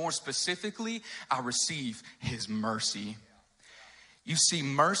grace, and more specifically, I receive his mercy. You see,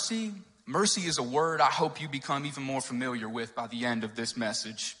 mercy is a word I hope you become even more familiar with by the end of this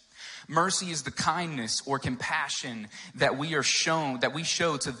message. Mercy is the kindness or compassion that we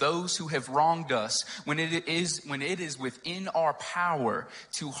show to those who have wronged us when it is within our power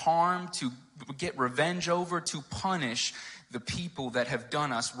to harm, to get revenge over, to punish the people that have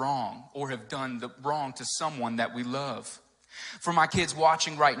done us wrong or have done the wrong to someone that we love. For my kids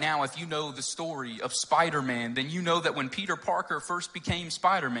watching right now, if you know the story of Spider-Man, then you know that when Peter Parker first became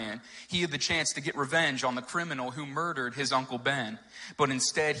Spider-Man, he had the chance to get revenge on the criminal who murdered his Uncle Ben. But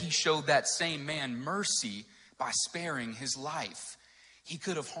instead, he showed that same man mercy by sparing his life. He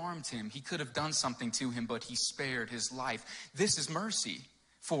could have harmed him. He could have done something to him, but he spared his life. This is mercy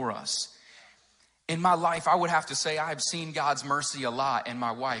for us. In my life, I would have to say I've seen God's mercy a lot in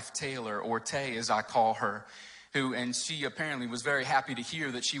my wife, Taylor, or Tay as I call her. And she apparently was very happy to hear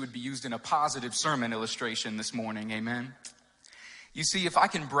that she would be used in a positive sermon illustration this morning. Amen. You see, if I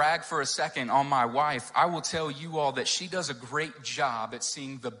can brag for a second on my wife, I will tell you all that she does a great job at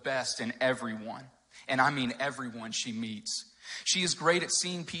seeing the best in everyone. And I mean everyone she meets. She is great at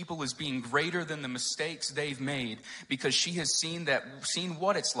seeing people as being greater than the mistakes they've made, because she has seen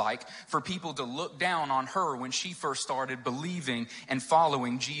what it's like for people to look down on her when she first started believing and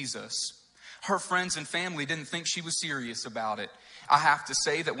following Jesus. Her friends and family didn't think she was serious about it. I have to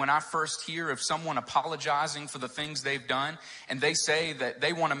say that when I first hear of someone apologizing for the things they've done and they say that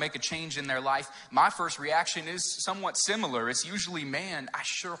they want to make a change in their life, my first reaction is somewhat similar. It's usually, man, I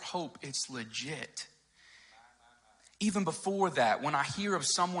sure hope it's legit. Even before that, when I hear of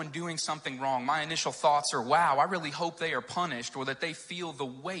someone doing something wrong, my initial thoughts are, wow, I really hope they are punished or that they feel the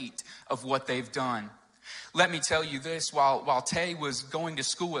weight of what they've done. Let me tell you this, while Tay was going to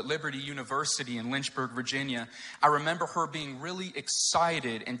school at Liberty University in Lynchburg, Virginia, I remember her being really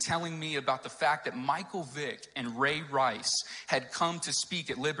excited and telling me about the fact that Michael Vick and Ray Rice had come to speak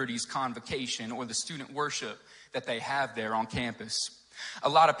at Liberty's convocation, or the student worship that they have there on campus. A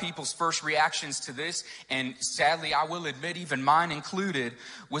lot of people's first reactions to this, and sadly I will admit even mine included,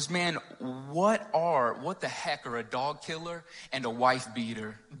 was, man, what the heck are a dog killer and a wife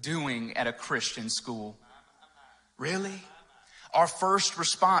beater doing at a Christian school? Really? Our first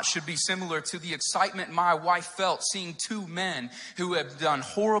response should be similar to the excitement my wife felt seeing two men who have done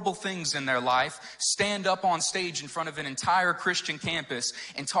horrible things in their life stand up on stage in front of an entire Christian campus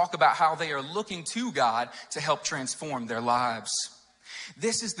and talk about how they are looking to God to help transform their lives.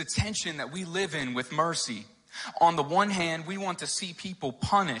 This is the tension that we live in with mercy. On the one hand, we want to see people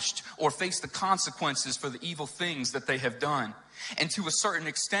punished or face the consequences for the evil things that they have done. And to a certain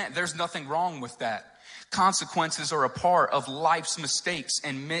extent, there's nothing wrong with that. Consequences are a part of life's mistakes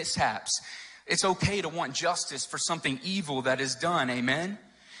and mishaps. It's okay to want justice for something evil that is done, amen?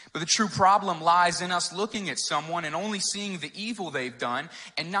 But the true problem lies in us looking at someone and only seeing the evil they've done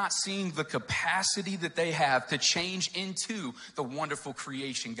and not seeing the capacity that they have to change into the wonderful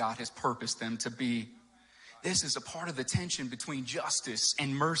creation God has purposed them to be. This is a part of the tension between justice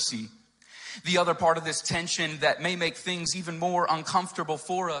and mercy. The other part of this tension that may make things even more uncomfortable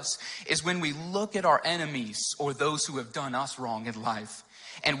for us is when we look at our enemies or those who have done us wrong in life,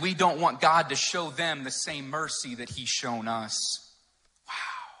 and we don't want God to show them the same mercy that He's shown us.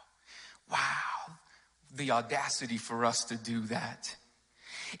 Wow, the audacity for us to do that.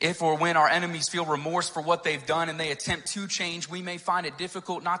 If or when our enemies feel remorse for what they've done and they attempt to change, we may find it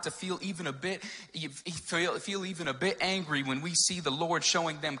difficult not to feel even a bit angry when we see the Lord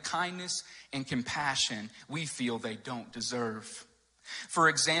showing them kindness and compassion we feel they don't deserve. For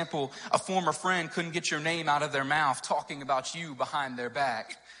example, a former friend couldn't get your name out of their mouth talking about you behind their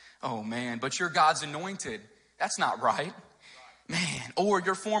back. Oh man, but you're God's anointed. That's not right. Man, or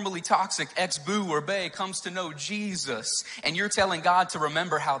your formerly toxic ex-boo or bae comes to know Jesus and you're telling God to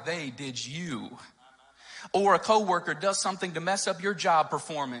remember how they did you. Or a coworker does something to mess up your job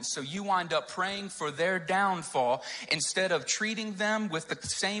performance, so you wind up praying for their downfall instead of treating them with the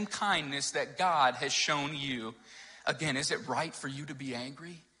same kindness that God has shown you. Again, is it right for you to be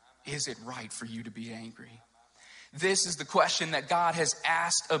angry? Is it right for you to be angry? This is the question that God has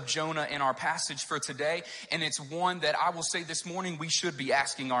asked of Jonah in our passage for today, and it's one that I will say this morning we should be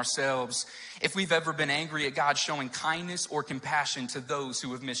asking ourselves. If we've ever been angry at God showing kindness or compassion to those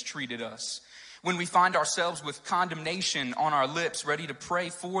who have mistreated us. When we find ourselves with condemnation on our lips, ready to pray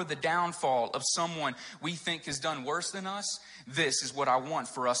for the downfall of someone we think has done worse than us, this is what I want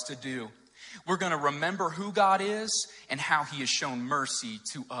for us to do. We're going to remember who God is and how He has shown mercy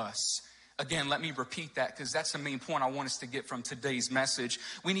to us. Again, let me repeat that because that's the main point I want us to get from today's message.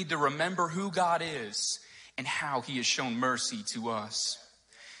 We need to remember who God is and how He has shown mercy to us.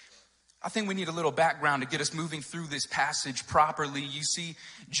 I think we need a little background to get us moving through this passage properly. You see,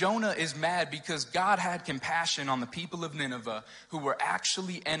 Jonah is mad because God had compassion on the people of Nineveh who were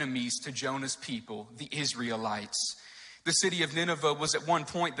actually enemies to Jonah's people, the Israelites. The city of Nineveh was at one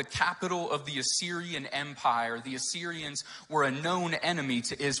point the capital of the Assyrian Empire. The Assyrians were a known enemy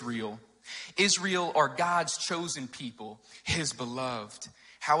to Israel. Israel are God's chosen people, His beloved.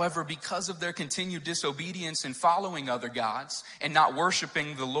 However, because of their continued disobedience in following other gods and not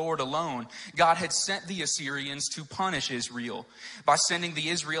worshiping the Lord alone, God had sent the Assyrians to punish Israel by sending the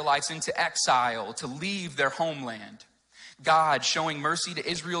Israelites into exile to leave their homeland. God showing mercy to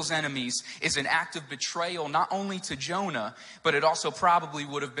Israel's enemies is an act of betrayal not only to Jonah, but it also probably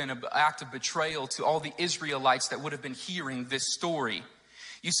would have been an act of betrayal to all the Israelites that would have been hearing this story.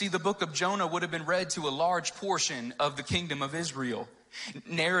 You see, the book of Jonah would have been read to a large portion of the kingdom of Israel.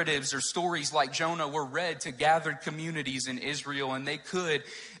 Narratives or stories like Jonah were read to gathered communities in Israel, and they could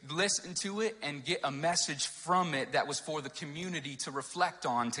listen to it and get a message from it that was for the community to reflect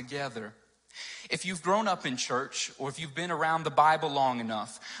on together. If you've grown up in church, or if you've been around the Bible long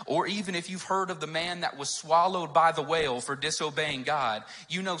enough, or even if you've heard of the man that was swallowed by the whale for disobeying God,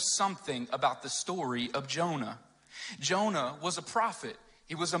 you know something about the story of Jonah. Jonah was a prophet.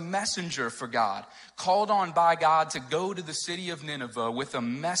 He was a messenger for God, called on by God to go to the city of Nineveh with a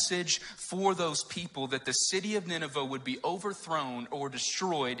message for those people that the city of Nineveh would be overthrown or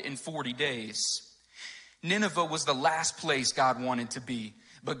destroyed in 40 days. Nineveh was the last place God wanted to be.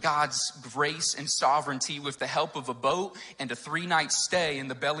 But God's grace and sovereignty, with the help of a boat and a 3-night stay in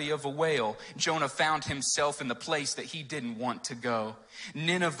the belly of a whale, Jonah found himself in the place that he didn't want to go.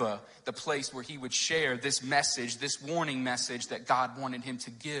 Nineveh, the place where he would share this message, this warning message that God wanted him to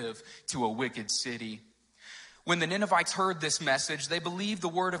give to a wicked city. When the Ninevites heard this message, they believed the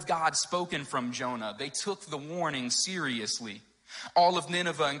word of God spoken from Jonah. They took the warning seriously. All of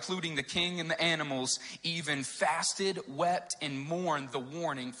Nineveh, including the king and the animals, even fasted, wept, and mourned the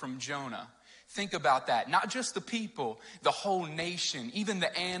warning from Jonah. Think about that. Not just the people, the whole nation, even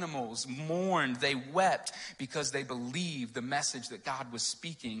the animals mourned. They wept because they believed the message that God was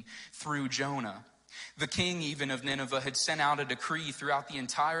speaking through Jonah. The king even of Nineveh had sent out a decree throughout the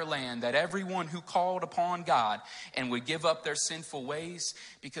entire land that everyone who called upon God and would give up their sinful ways,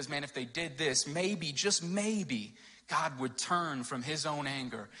 because man, if they did this, maybe, just maybe, God would turn from His own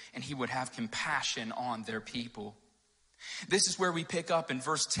anger and He would have compassion on their people. This is where we pick up in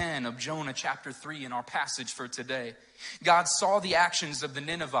verse 10 of Jonah chapter 3 in our passage for today. God saw the actions of the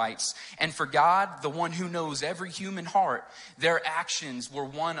Ninevites, and for God, the one who knows every human heart, their actions were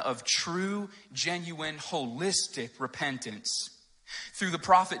one of true, genuine, holistic repentance. Through the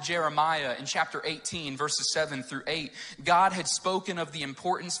prophet Jeremiah in chapter 18, verses 7 through 8, God had spoken of the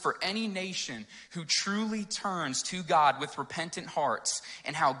importance for any nation who truly turns to God with repentant hearts,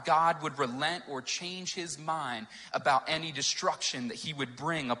 and how God would relent or change his mind about any destruction that he would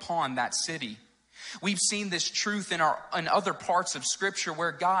bring upon that city. We've seen this truth in other parts of Scripture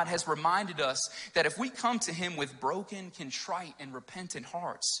where God has reminded us that if we come to him with broken, contrite, and repentant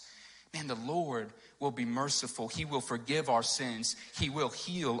hearts, man, the Lord will be merciful. He will forgive our sins. He will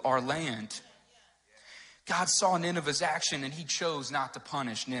heal our land. God saw Nineveh's action and he chose not to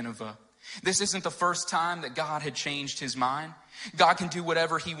punish Nineveh. This isn't the first time that God had changed his mind. God can do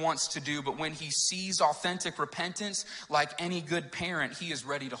whatever he wants to do, but when he sees authentic repentance, like any good parent, he is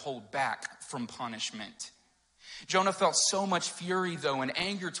ready to hold back from punishment. Jonah felt so much fury, though, and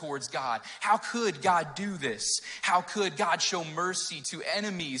anger towards God. How could God do this? How could God show mercy to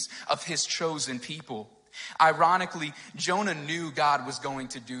enemies of his chosen people? Ironically, Jonah knew God was going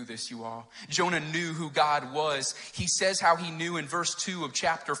to do this, you all. Jonah knew who God was. He says how he knew in verse 2 of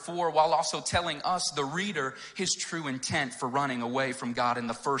chapter 4, while also telling us, the reader, his true intent for running away from God in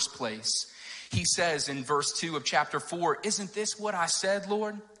the first place. He says in verse 2 of chapter 4, "Isn't this what I said,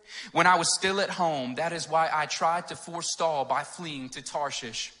 Lord? When I was still at home, that is why I tried to forestall by fleeing to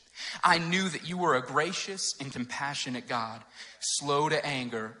Tarshish. I knew that you were a gracious and compassionate God, slow to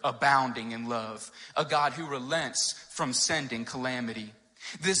anger, abounding in love, a God who relents from sending calamity."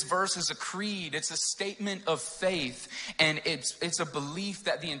 This verse is a creed. It's a statement of faith, and it's a belief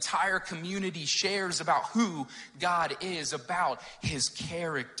that the entire community shares about who God is, about his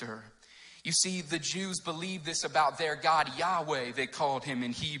character. You see, the Jews believed this about their God, Yahweh, they called him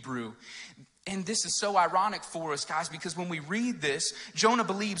in Hebrew. And this is so ironic for us, guys, because when we read this, Jonah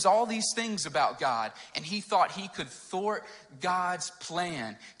believes all these things about God, and he thought he could thwart God's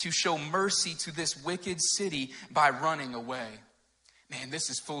plan to show mercy to this wicked city by running away. Man, this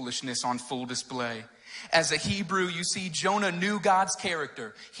is foolishness on full display. As a Hebrew, you see, Jonah knew God's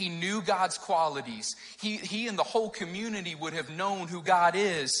character. He knew God's qualities. He and the whole community would have known who God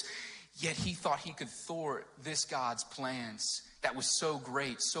is. Yet he thought he could thwart this God's plans that was so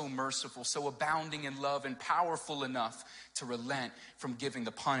great, so merciful, so abounding in love, and powerful enough to relent from giving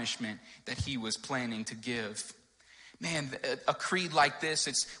the punishment that he was planning to give. Man, a creed like this,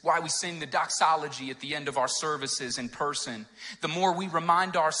 it's why we sing the doxology at the end of our services in person. The more we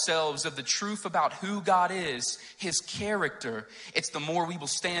remind ourselves of the truth about who God is, his character, it's the more we will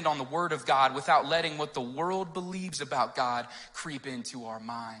stand on the word of God without letting what the world believes about God creep into our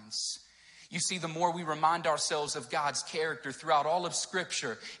minds. You see, the more we remind ourselves of God's character throughout all of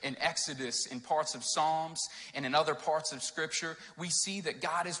Scripture, in Exodus, in parts of Psalms, and in other parts of Scripture, we see that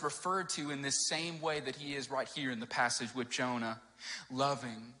God is referred to in this same way that he is right here in the passage with Jonah.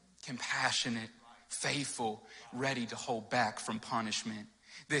 Loving, compassionate, faithful, ready to hold back from punishment.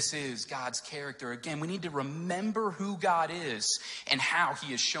 This is God's character. Again, we need to remember who God is and how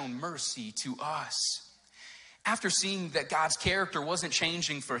he has shown mercy to us. After seeing that God's character wasn't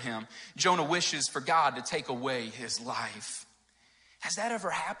changing for him, Jonah wishes for God to take away his life. Has that ever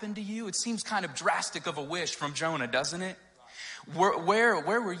happened to you? It seems kind of drastic of a wish from Jonah, doesn't it? Where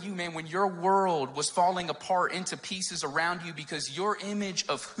were you, man, when your world was falling apart into pieces around you because your image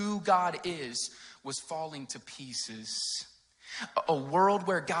of who God is was falling to pieces? A world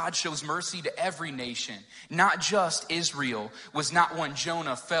where God shows mercy to every nation, not just Israel, was not one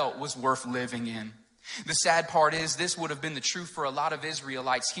Jonah felt was worth living in. The sad part is this would have been the truth for a lot of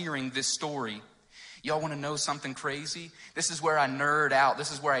Israelites hearing this story. Y'all want to know something crazy? This is where I nerd out.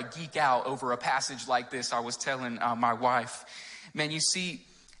 This is where I geek out over a passage like this. I was telling my wife. Man, you see,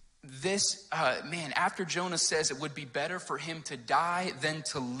 this, after Jonah says it would be better for him to die than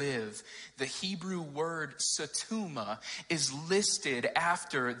to live, the Hebrew word satuma is listed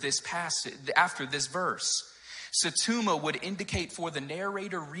after this passage, after this verse. Satuma would indicate for the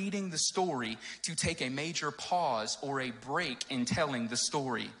narrator reading the story to take a major pause or a break in telling the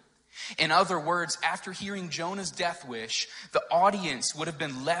story. In other words, after hearing Jonah's death wish, the audience would have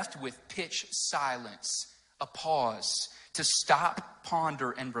been left with pitch silence, a pause to stop,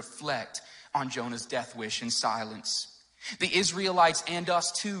 ponder, and reflect on Jonah's death wish in silence. The Israelites and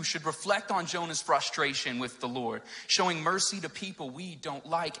us too should reflect on Jonah's frustration with the Lord, showing mercy to people we don't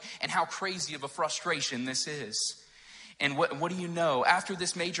like, and how crazy of a frustration this is. And what do you know? After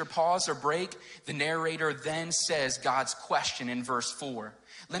this major pause or break, the narrator then says God's question in verse 4.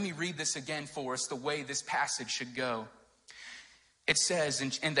 Let me read this again for us, the way this passage should go. It says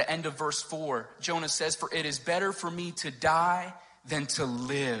in the end of verse 4, Jonah says, "For it is better for me to die than to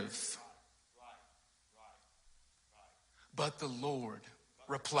live." But the Lord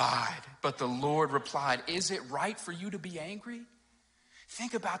replied, "Is it right for you to be angry?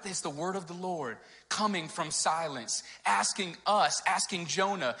 Think about this, the word of the Lord coming from silence, asking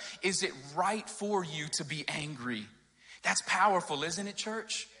Jonah, is it right for you to be angry? That's powerful, isn't it,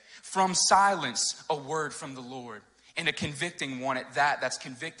 church? From silence, a word from the Lord. And a convicting one at that. That's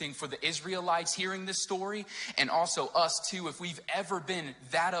convicting for the Israelites hearing this story, and also us too, if we've ever been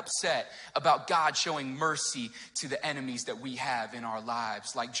that upset about God showing mercy to the enemies that we have in our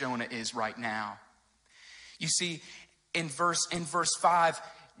lives, like Jonah is right now. You see, in verse 5,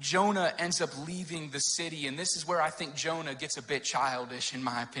 Jonah ends up leaving the city, and this is where I think Jonah gets a bit childish, in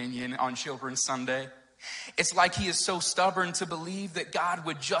my opinion, on Children's Sunday. It's like he is so stubborn to believe that God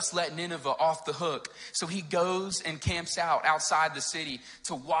would just let Nineveh off the hook. So he goes and camps out outside the city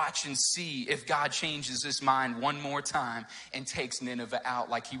to watch and see if God changes his mind one more time and takes Nineveh out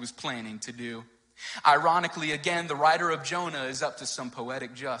like he was planning to do. Ironically, again, the writer of Jonah is up to some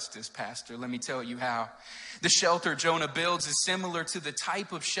poetic justice, Pastor. Let me tell you how. The shelter Jonah builds is similar to the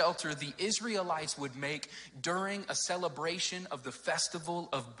type of shelter the Israelites would make during a celebration of the Festival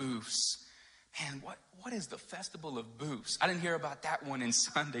of Booths. Man, what is the Festival of Booths? I didn't hear about that one in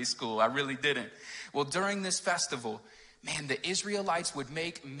Sunday school. I really didn't. Well, during this festival, man, the Israelites would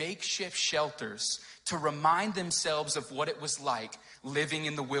make makeshift shelters to remind themselves of what it was like living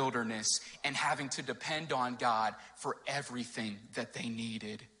in the wilderness and having to depend on God for everything that they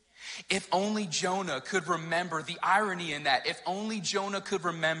needed. If only Jonah could remember the irony in that. If only Jonah could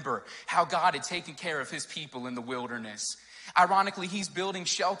remember how God had taken care of his people in the wilderness. Ironically, he's building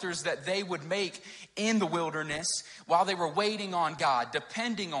shelters that they would make in the wilderness while they were waiting on God,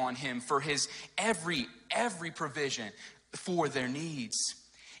 depending on him for his every provision for their needs.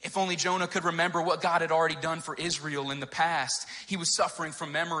 If only Jonah could remember what God had already done for Israel in the past. He was suffering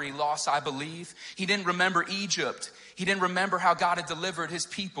from memory loss, I believe. He didn't remember Egypt. He didn't remember how God had delivered his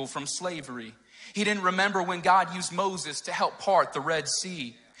people from slavery. He didn't remember when God used Moses to help part the Red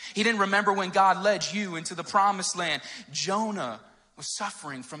Sea. He didn't remember when God led you into the promised land. Jonah was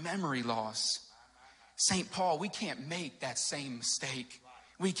suffering from memory loss. St. Paul, we can't make that same mistake.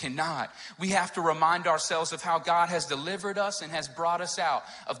 We cannot. We have to remind ourselves of how God has delivered us and has brought us out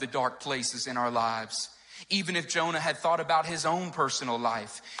of the dark places in our lives. Even if Jonah had thought about his own personal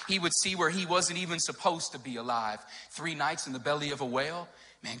life, he would see where he wasn't even supposed to be alive. 3 nights in the belly of a whale.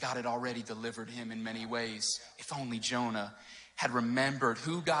 Man, God had already delivered him in many ways. If only Jonah had remembered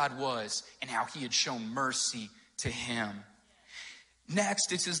who God was and how he had shown mercy to him.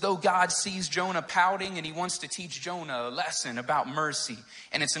 Next, it's as though God sees Jonah pouting and he wants to teach Jonah a lesson about mercy.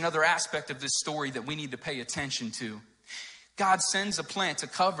 And it's another aspect of this story that we need to pay attention to. God sends a plant to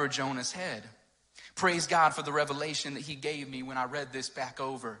cover Jonah's head. Praise God for the revelation that he gave me when I read this back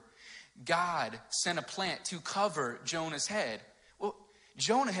over. God sent a plant to cover Jonah's head. Well,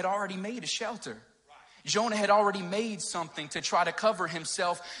 Jonah had already made a shelter. Jonah had already made something to try to cover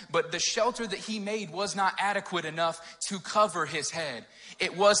himself, but the shelter that he made was not adequate enough to cover his head.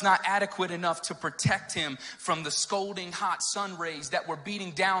 It was not adequate enough to protect him from the scalding hot sun rays that were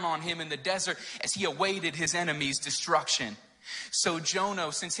beating down on him in the desert as he awaited his enemy's destruction. So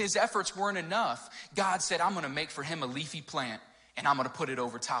Jonah, since his efforts weren't enough, God said, I'm going to make for him a leafy plant, and I'm going to put it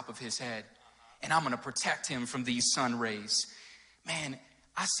over top of his head, and I'm going to protect him from these sun rays. Man,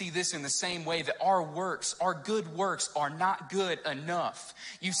 I see this in the same way that our works, our good works, are not good enough.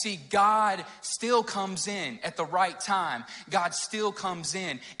 You see, God still comes in at the right time. God still comes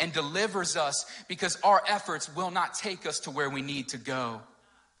in and delivers us because our efforts will not take us to where we need to go.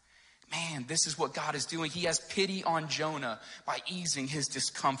 Man, this is what God is doing. He has pity on Jonah by easing his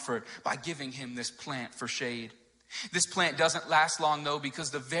discomfort, by giving him this plant for shade. This plant doesn't last long, though,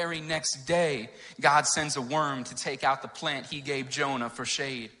 because the very next day, God sends a worm to take out the plant he gave Jonah for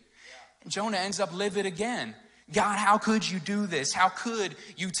shade. And Jonah ends up livid again. God, how could you do this? How could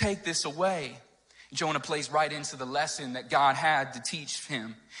you take this away? Jonah plays right into the lesson that God had to teach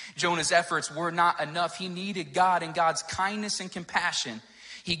him. Jonah's efforts were not enough. He needed God and God's kindness and compassion.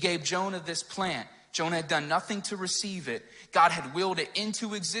 He gave Jonah this plant. Jonah had done nothing to receive it. God had willed it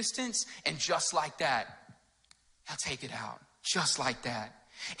into existence, and just like that, I'll take it out, just like that.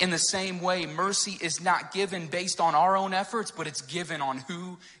 In the same way, mercy is not given based on our own efforts, but it's given on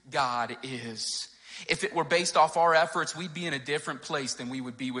who God is. If it were based off our efforts, we'd be in a different place than we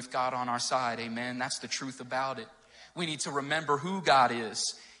would be with God on our side. Amen. That's the truth about it. We need to remember who God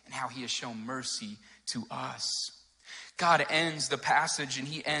is and how he has shown mercy to us. God ends the passage and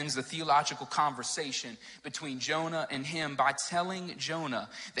he ends the theological conversation between Jonah and him by telling Jonah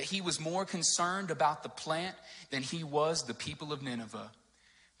that he was more concerned about the plant than he was the people of Nineveh.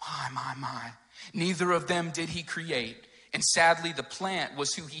 My. Neither of them did he create. And sadly, the plant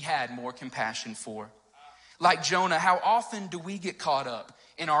was who he had more compassion for. Like Jonah, how often do we get caught up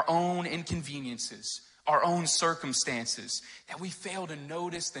in our own inconveniences, our own circumstances, that we fail to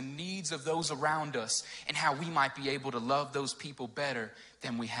notice the needs of those around us and how we might be able to love those people better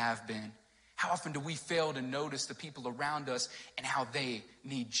than we have been? How often do we fail to notice the people around us and how they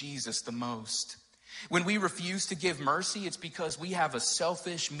need Jesus the most? When we refuse to give mercy, it's because we have a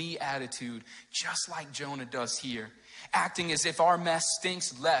selfish me attitude, just like Jonah does here, acting as if our mess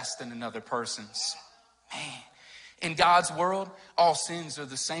stinks less than another person's. Man, in God's world, all sins are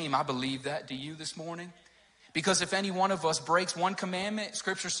the same. I believe that. Do you this morning? Because if any one of us breaks one commandment,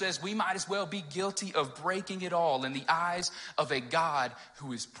 Scripture says we might as well be guilty of breaking it all in the eyes of a God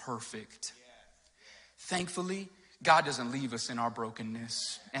who is perfect. Thankfully, God doesn't leave us in our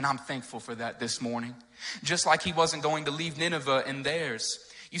brokenness, and I'm thankful for that this morning. Just like he wasn't going to leave Nineveh in theirs.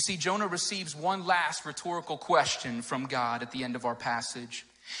 You see, Jonah receives one last rhetorical question from God at the end of our passage.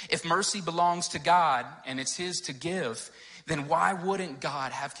 If mercy belongs to God and it's his to give, then why wouldn't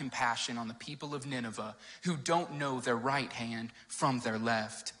God have compassion on the people of Nineveh who don't know their right hand from their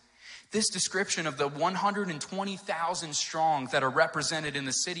left? This description of the 120,000 strong that are represented in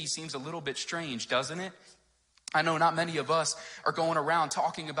the city seems a little bit strange, doesn't it? I know not many of us are going around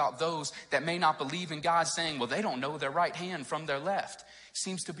talking about those that may not believe in God, saying, well, they don't know their right hand from their left.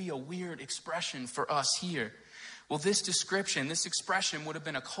 Seems to be a weird expression for us here. Well, this expression would have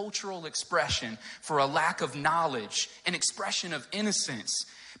been a cultural expression for a lack of knowledge, an expression of innocence.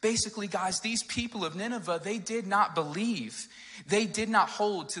 Basically, guys, these people of Nineveh, they did not believe. They did not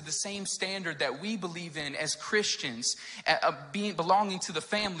hold to the same standard that we believe in as Christians, belonging to the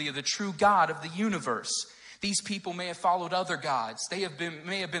family of the true God of the universe. These people may have followed other gods. They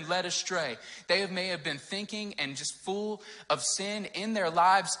may have been led astray. They may have been thinking and just full of sin in their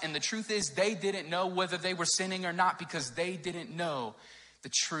lives. And the truth is, they didn't know whether they were sinning or not because they didn't know the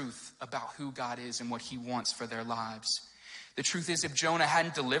truth about who God is and what he wants for their lives. The truth is, if Jonah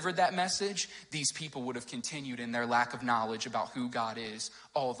hadn't delivered that message, these people would have continued in their lack of knowledge about who God is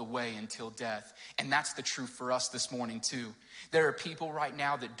all the way until death. And that's the truth for us this morning too. There are people right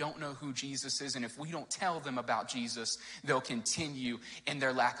now that don't know who Jesus is, and if we don't tell them about Jesus, they'll continue in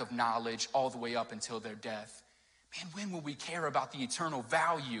their lack of knowledge all the way up until their death. Man, when will we care about the eternal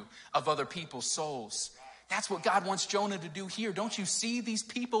value of other people's souls? That's what God wants Jonah to do here. Don't you see these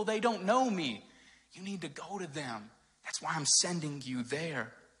people? They don't know me. You need to go to them. That's why I'm sending you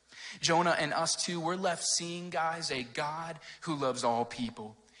there. Jonah and us too, we're left seeing, guys, a God who loves all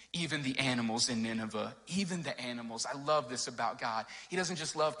people. Even the animals in Nineveh, even the animals. I love this about God. He doesn't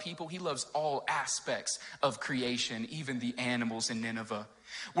just love people, he loves all aspects of creation, even the animals in Nineveh.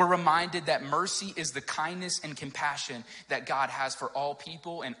 We're reminded that mercy is the kindness and compassion that God has for all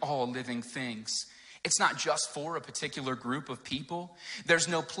people and all living things. It's not just for a particular group of people. There's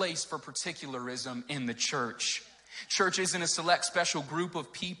no place for particularism in the church. Church isn't a select special group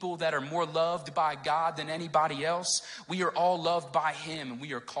of people that are more loved by God than anybody else. We are all loved by him, and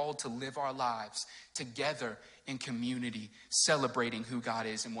we are called to live our lives together in community, celebrating who God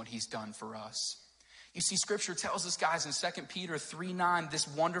is and what he's done for us. You see, Scripture tells us, guys, in 2 Peter 3:9, this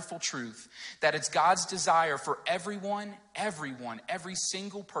wonderful truth, that it's God's desire for everyone, every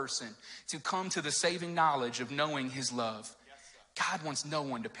single person to come to the saving knowledge of knowing his love. God wants no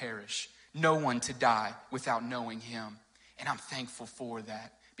one to perish. No one to die without knowing him. And I'm thankful for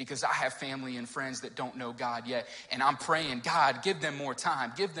that because I have family and friends that don't know God yet. And I'm praying, God, give them more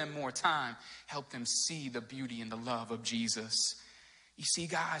time. Give them more time. Help them see the beauty and the love of Jesus. You see,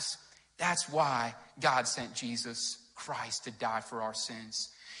 guys, that's why God sent Jesus Christ to die for our sins.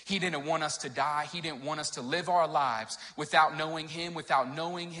 He didn't want us to die. He didn't want us to live our lives without knowing him, without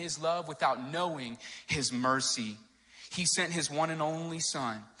knowing his love, without knowing his mercy. He sent his one and only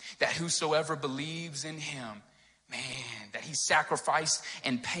son, that whosoever believes in him, man, that he sacrificed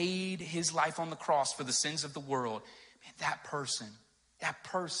and paid his life on the cross for the sins of the world. Man, that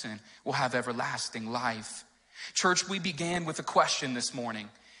person will have everlasting life. Church, we began with a question this morning.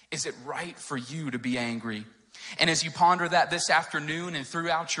 Is it right for you to be angry? And as you ponder that this afternoon and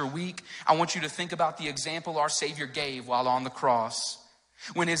throughout your week, I want you to think about the example our Savior gave while on the cross.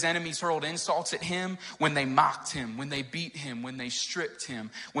 When his enemies hurled insults at him, when they mocked him, when they beat him, when they stripped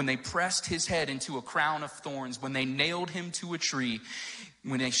him, when they pressed his head into a crown of thorns, when they nailed him to a tree,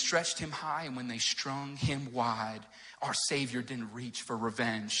 when they stretched him high and when they strung him wide, our Savior didn't reach for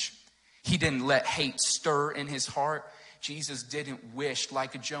revenge. He didn't let hate stir in his heart. Jesus didn't wish,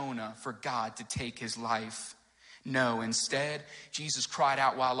 like Jonah, for God to take his life. No, instead, Jesus cried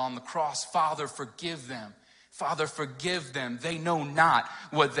out while on the cross, Father, forgive them. Father, forgive them. They know not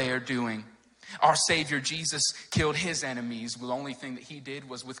what they are doing. Our Savior Jesus killed his enemies. The only thing that he did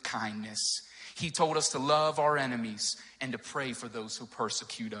was with kindness. He told us to love our enemies and to pray for those who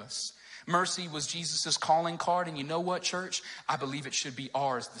persecute us. Mercy was Jesus' calling card, and you know what, church? I believe it should be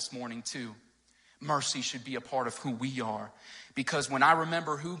ours this morning too. Mercy should be a part of who we are, because when I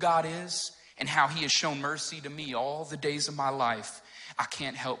remember who God is and how he has shown mercy to me all the days of my life, I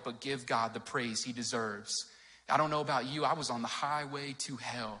can't help but give God the praise he deserves. I don't know about you, I was on the highway to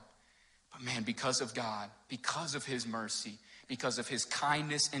hell. But man, because of God, because of his mercy, because of his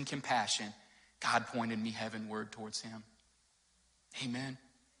kindness and compassion, God pointed me heavenward towards him. Amen.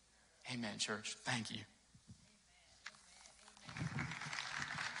 Amen, church. Thank you.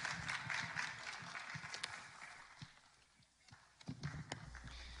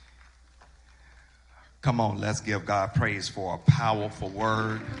 Come on, let's give God praise for a powerful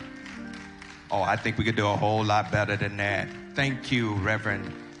word. Oh, I think we could do a whole lot better than that. Thank you,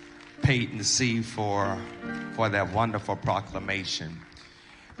 Reverend Peyton C., for that wonderful proclamation.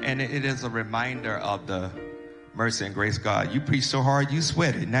 And it is a reminder of the mercy and grace of God. You preach so hard, you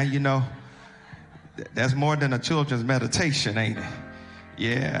sweated. Now you know that's more than a children's meditation, ain't it?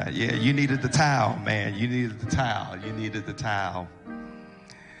 Yeah, you needed the towel, man. You needed the towel.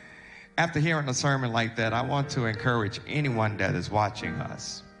 After hearing a sermon like that, I want to encourage anyone that is watching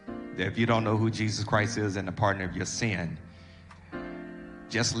us, that if you don't know who Jesus Christ is and the pardon of your sin,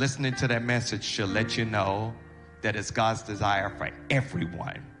 just listening to that message should let you know that it's God's desire for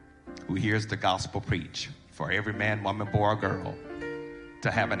everyone who hears the gospel preached, for every man, woman, boy, or girl,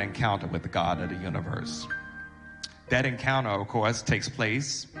 to have an encounter with the God of the universe. That encounter, of course, takes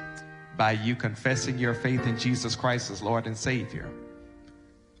place by you confessing your faith in Jesus Christ as Lord and Savior.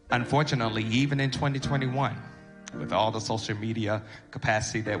 Unfortunately, even in 2021, with all the social media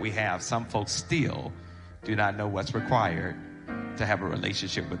capacity that we have, some folks still do not know what's required to have a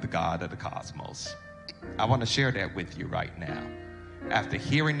relationship with the God of the cosmos. I want to share that with you right now. After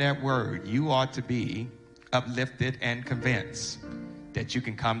hearing that word, you ought to be uplifted and convinced that you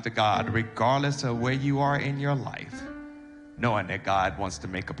can come to God regardless of where you are in your life, knowing that God wants to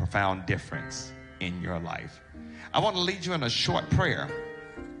make a profound difference in your life. I want to lead you in a short prayer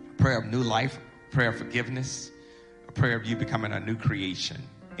of new life, prayer of forgiveness, a prayer of you becoming a new creation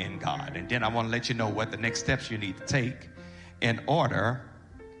in God. And then I want to let you know what the next steps you need to take in order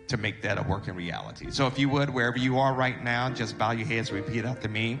to make that a working reality. So if you would, wherever you are right now, just bow your heads, repeat after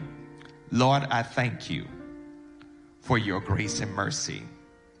me. Lord, I thank you for your grace and mercy.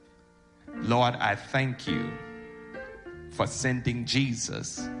 Lord, I thank you for sending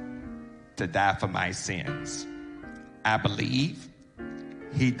Jesus to die for my sins. I believe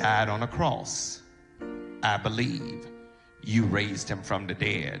he died on a cross. I believe you raised him from the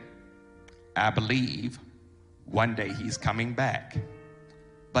dead. I believe one day he's coming back.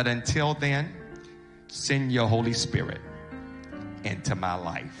 But until then, send your Holy Spirit into my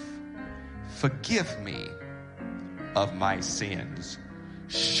life. Forgive me of my sins.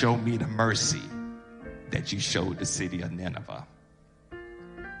 Show me the mercy that you showed the city of Nineveh.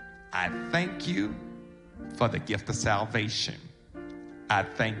 I thank you for the gift of salvation. I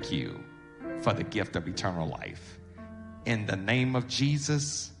thank you for the gift of eternal life. In the name of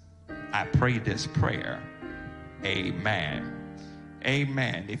Jesus, I pray this prayer. Amen.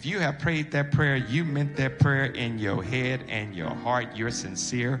 Amen. If you have prayed that prayer, you meant that prayer in your head and your heart. You're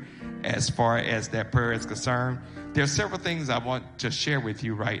sincere as far as that prayer is concerned. There are several things I want to share with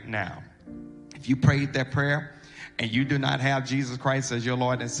you right now. If you prayed that prayer and you do not have Jesus Christ as your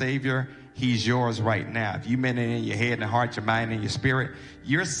Lord and Savior, he's yours right now. If you meant it in your head and heart, your mind and your spirit,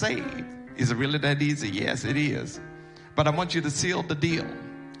 you're saved. Is it really that easy? Yes, it is. But I want you to seal the deal.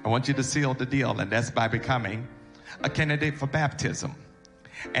 I want you to seal the deal, and that's by becoming a candidate for baptism.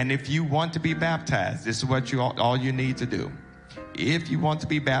 And if you want to be baptized, this is what all you need to do. If you want to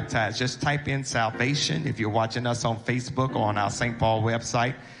be baptized, just type in salvation. If you're watching us on Facebook or on our St. Paul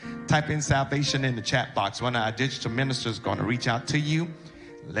website, type in salvation in the chat box. One of our digital ministers is going to reach out to you,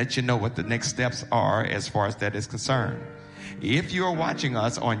 let you know what the next steps are as far as that is concerned. If you're watching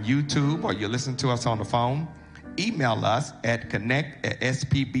us on YouTube or you're listening to us on the phone, email us at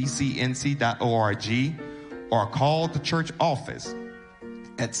connect@spbcnc.org or call the church office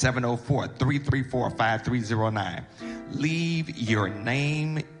at 704-334-5309. Leave your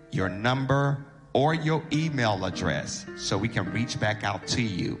name, your number, or your email address so we can reach back out to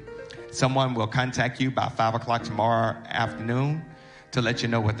you. Someone will contact you by 5 o'clock tomorrow afternoon to let you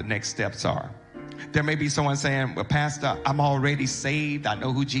know what the next steps are. There may be someone saying, well, Pastor, I'm already saved. I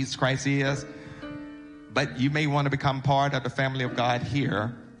know who Jesus Christ is. But you may want to become part of the family of God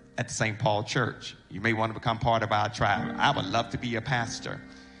here at the St. Paul Church. You may want to become part of our tribe. I would love to be your pastor.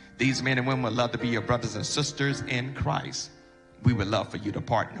 These men and women would love to be your brothers and sisters in Christ. we would love for you to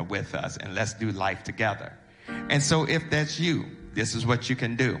partner with us and let's do life together. And so if that's you, this is what you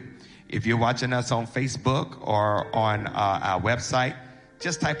can do. If you're watching us on Facebook or on our website,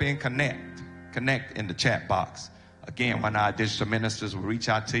 just type in connect in the chat box. Again, one of our digital ministers will reach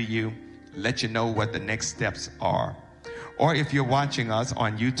out to you, let you know what the next steps are. Or if you're watching us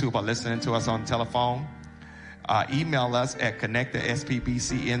on YouTube or listening to us on telephone, email us at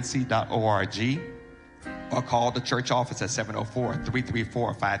connect@spbcnc.org or call the church office at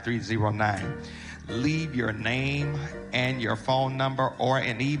 704-334-5309. Leave your name and your phone number or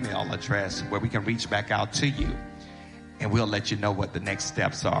an email address where we can reach back out to you, and we'll let you know what the next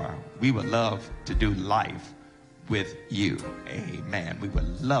steps are. We would love to do life with you. Amen. We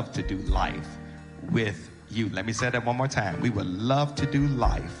would love to do life with you. Let me say that one more time. We would love to do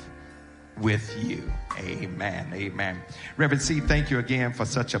life with you. Amen. Amen. Reverend C, thank you again for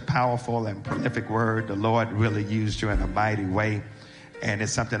such a powerful and prolific word. The Lord really used you in a mighty way, and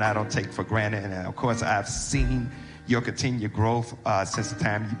it's something I don't take for granted. And of course, I've seen your continued growth since the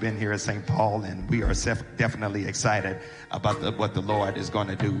time you've been here at St. Paul, and we are definitely excited about what the Lord is going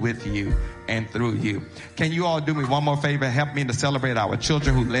to do with you and through you. Can you all do me one more favor? Help me to celebrate our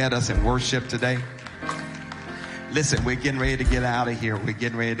children who led us in worship today. Listen, we're getting ready to get out of here.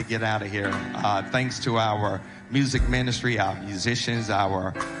 Thanks to our music ministry, our musicians,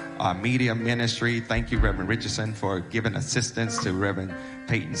 our media ministry. Thank you, Reverend Richardson, for giving assistance to Reverend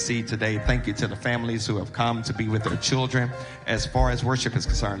Peyton C. today. Thank you to the families who have come to be with their children as far as worship is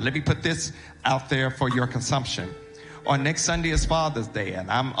concerned. Let me put this out there for your consumption. On next Sunday is Father's Day,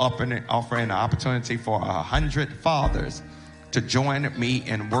 and I'm offering an opportunity for 100 fathers to join me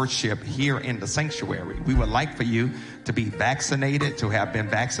in worship here in the sanctuary. We would like for you to be vaccinated, to have been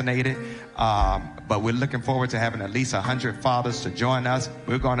vaccinated, but we're looking forward to having at least 100 fathers to join us.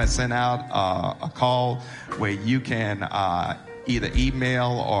 We're going to send out a call where you can either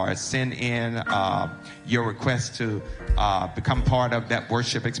email or send in your request to become part of that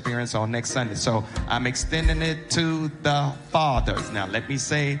worship experience on next Sunday. So I'm extending it to the fathers. Now, let me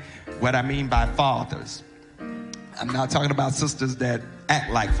say what I mean by fathers. I'm not talking about sisters that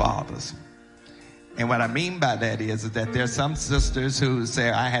act like fathers. And what I mean by that is that there's some sisters who say,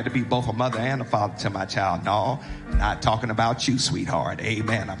 I had to be both a mother and a father to my child. No, I'm not talking about you, sweetheart.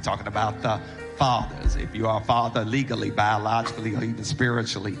 Amen. I'm talking about the fathers. If you are a father legally, biologically, or even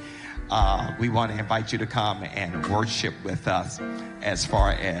spiritually, we want to invite you to come and worship with us as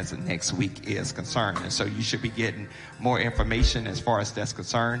far as next week is concerned. And so you should be getting more information as far as that's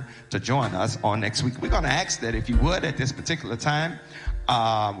concerned to join us on next week. We're going to ask that if you would at this particular time,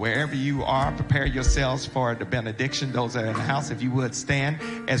 wherever you are, prepare yourselves for the benediction. Those that are in the house, if you would stand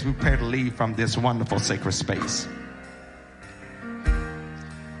as we prepare to leave from this wonderful sacred space.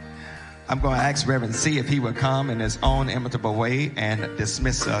 I'm going to ask Reverend C if he would come in his own imitable way and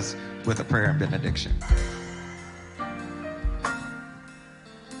dismiss us with a prayer and benediction.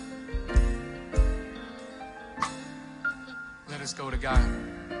 Let us go to God.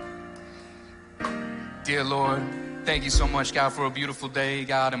 Dear Lord, thank you so much, God, for a beautiful day,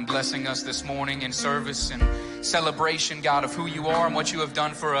 God, and blessing us this morning in service and celebration, God, of who you are and what you have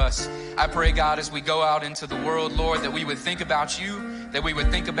done for us. I pray, God, as we go out into the world, Lord, that we would think about you, that we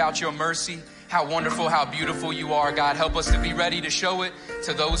would think about your mercy, how wonderful, how beautiful you are, God. Help us to be ready to show it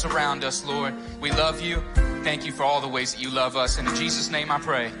to those around us, Lord. We love you. Thank you for all the ways that you love us. And in Jesus' name I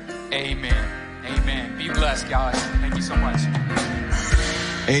pray, amen. Amen. Be blessed, guys. Thank you so much.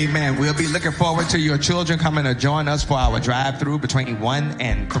 Amen. We'll be looking forward to your children coming to join us for our drive-through between 1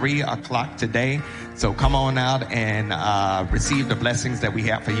 and 3 o'clock today. So come on out and receive the blessings that we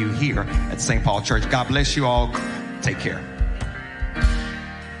have for you here at St. Paul Church. God bless you all. Take care.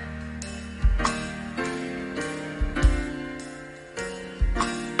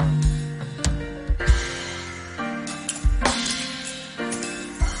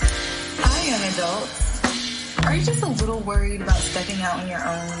 Are you just a little worried about stepping out on your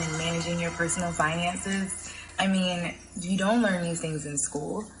own and managing your personal finances? I mean, you don't learn these things in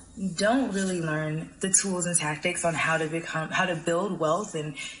school. You don't really learn the tools and tactics on how to build wealth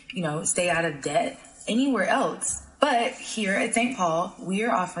and, stay out of debt anywhere else. But here at St. Paul, we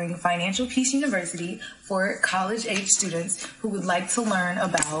are offering Financial Peace University for college-age students who would like to learn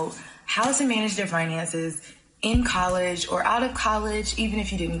about how to manage their finances in college or out of college, even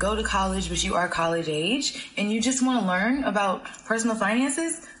if you didn't go to college, but you are college age and you just want to learn about personal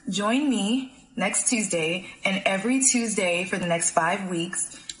finances. Join me next Tuesday and every Tuesday for the next 5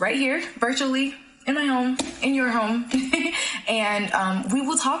 weeks right here virtually in my home, in your home, and we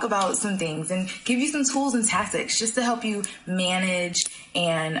will talk about some things and give you some tools and tactics just to help you manage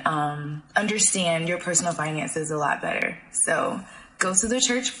and understand your personal finances a lot better. So go to the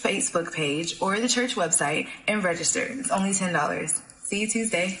church Facebook page or the church website and register. It's only $10. See you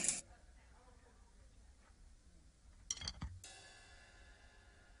Tuesday.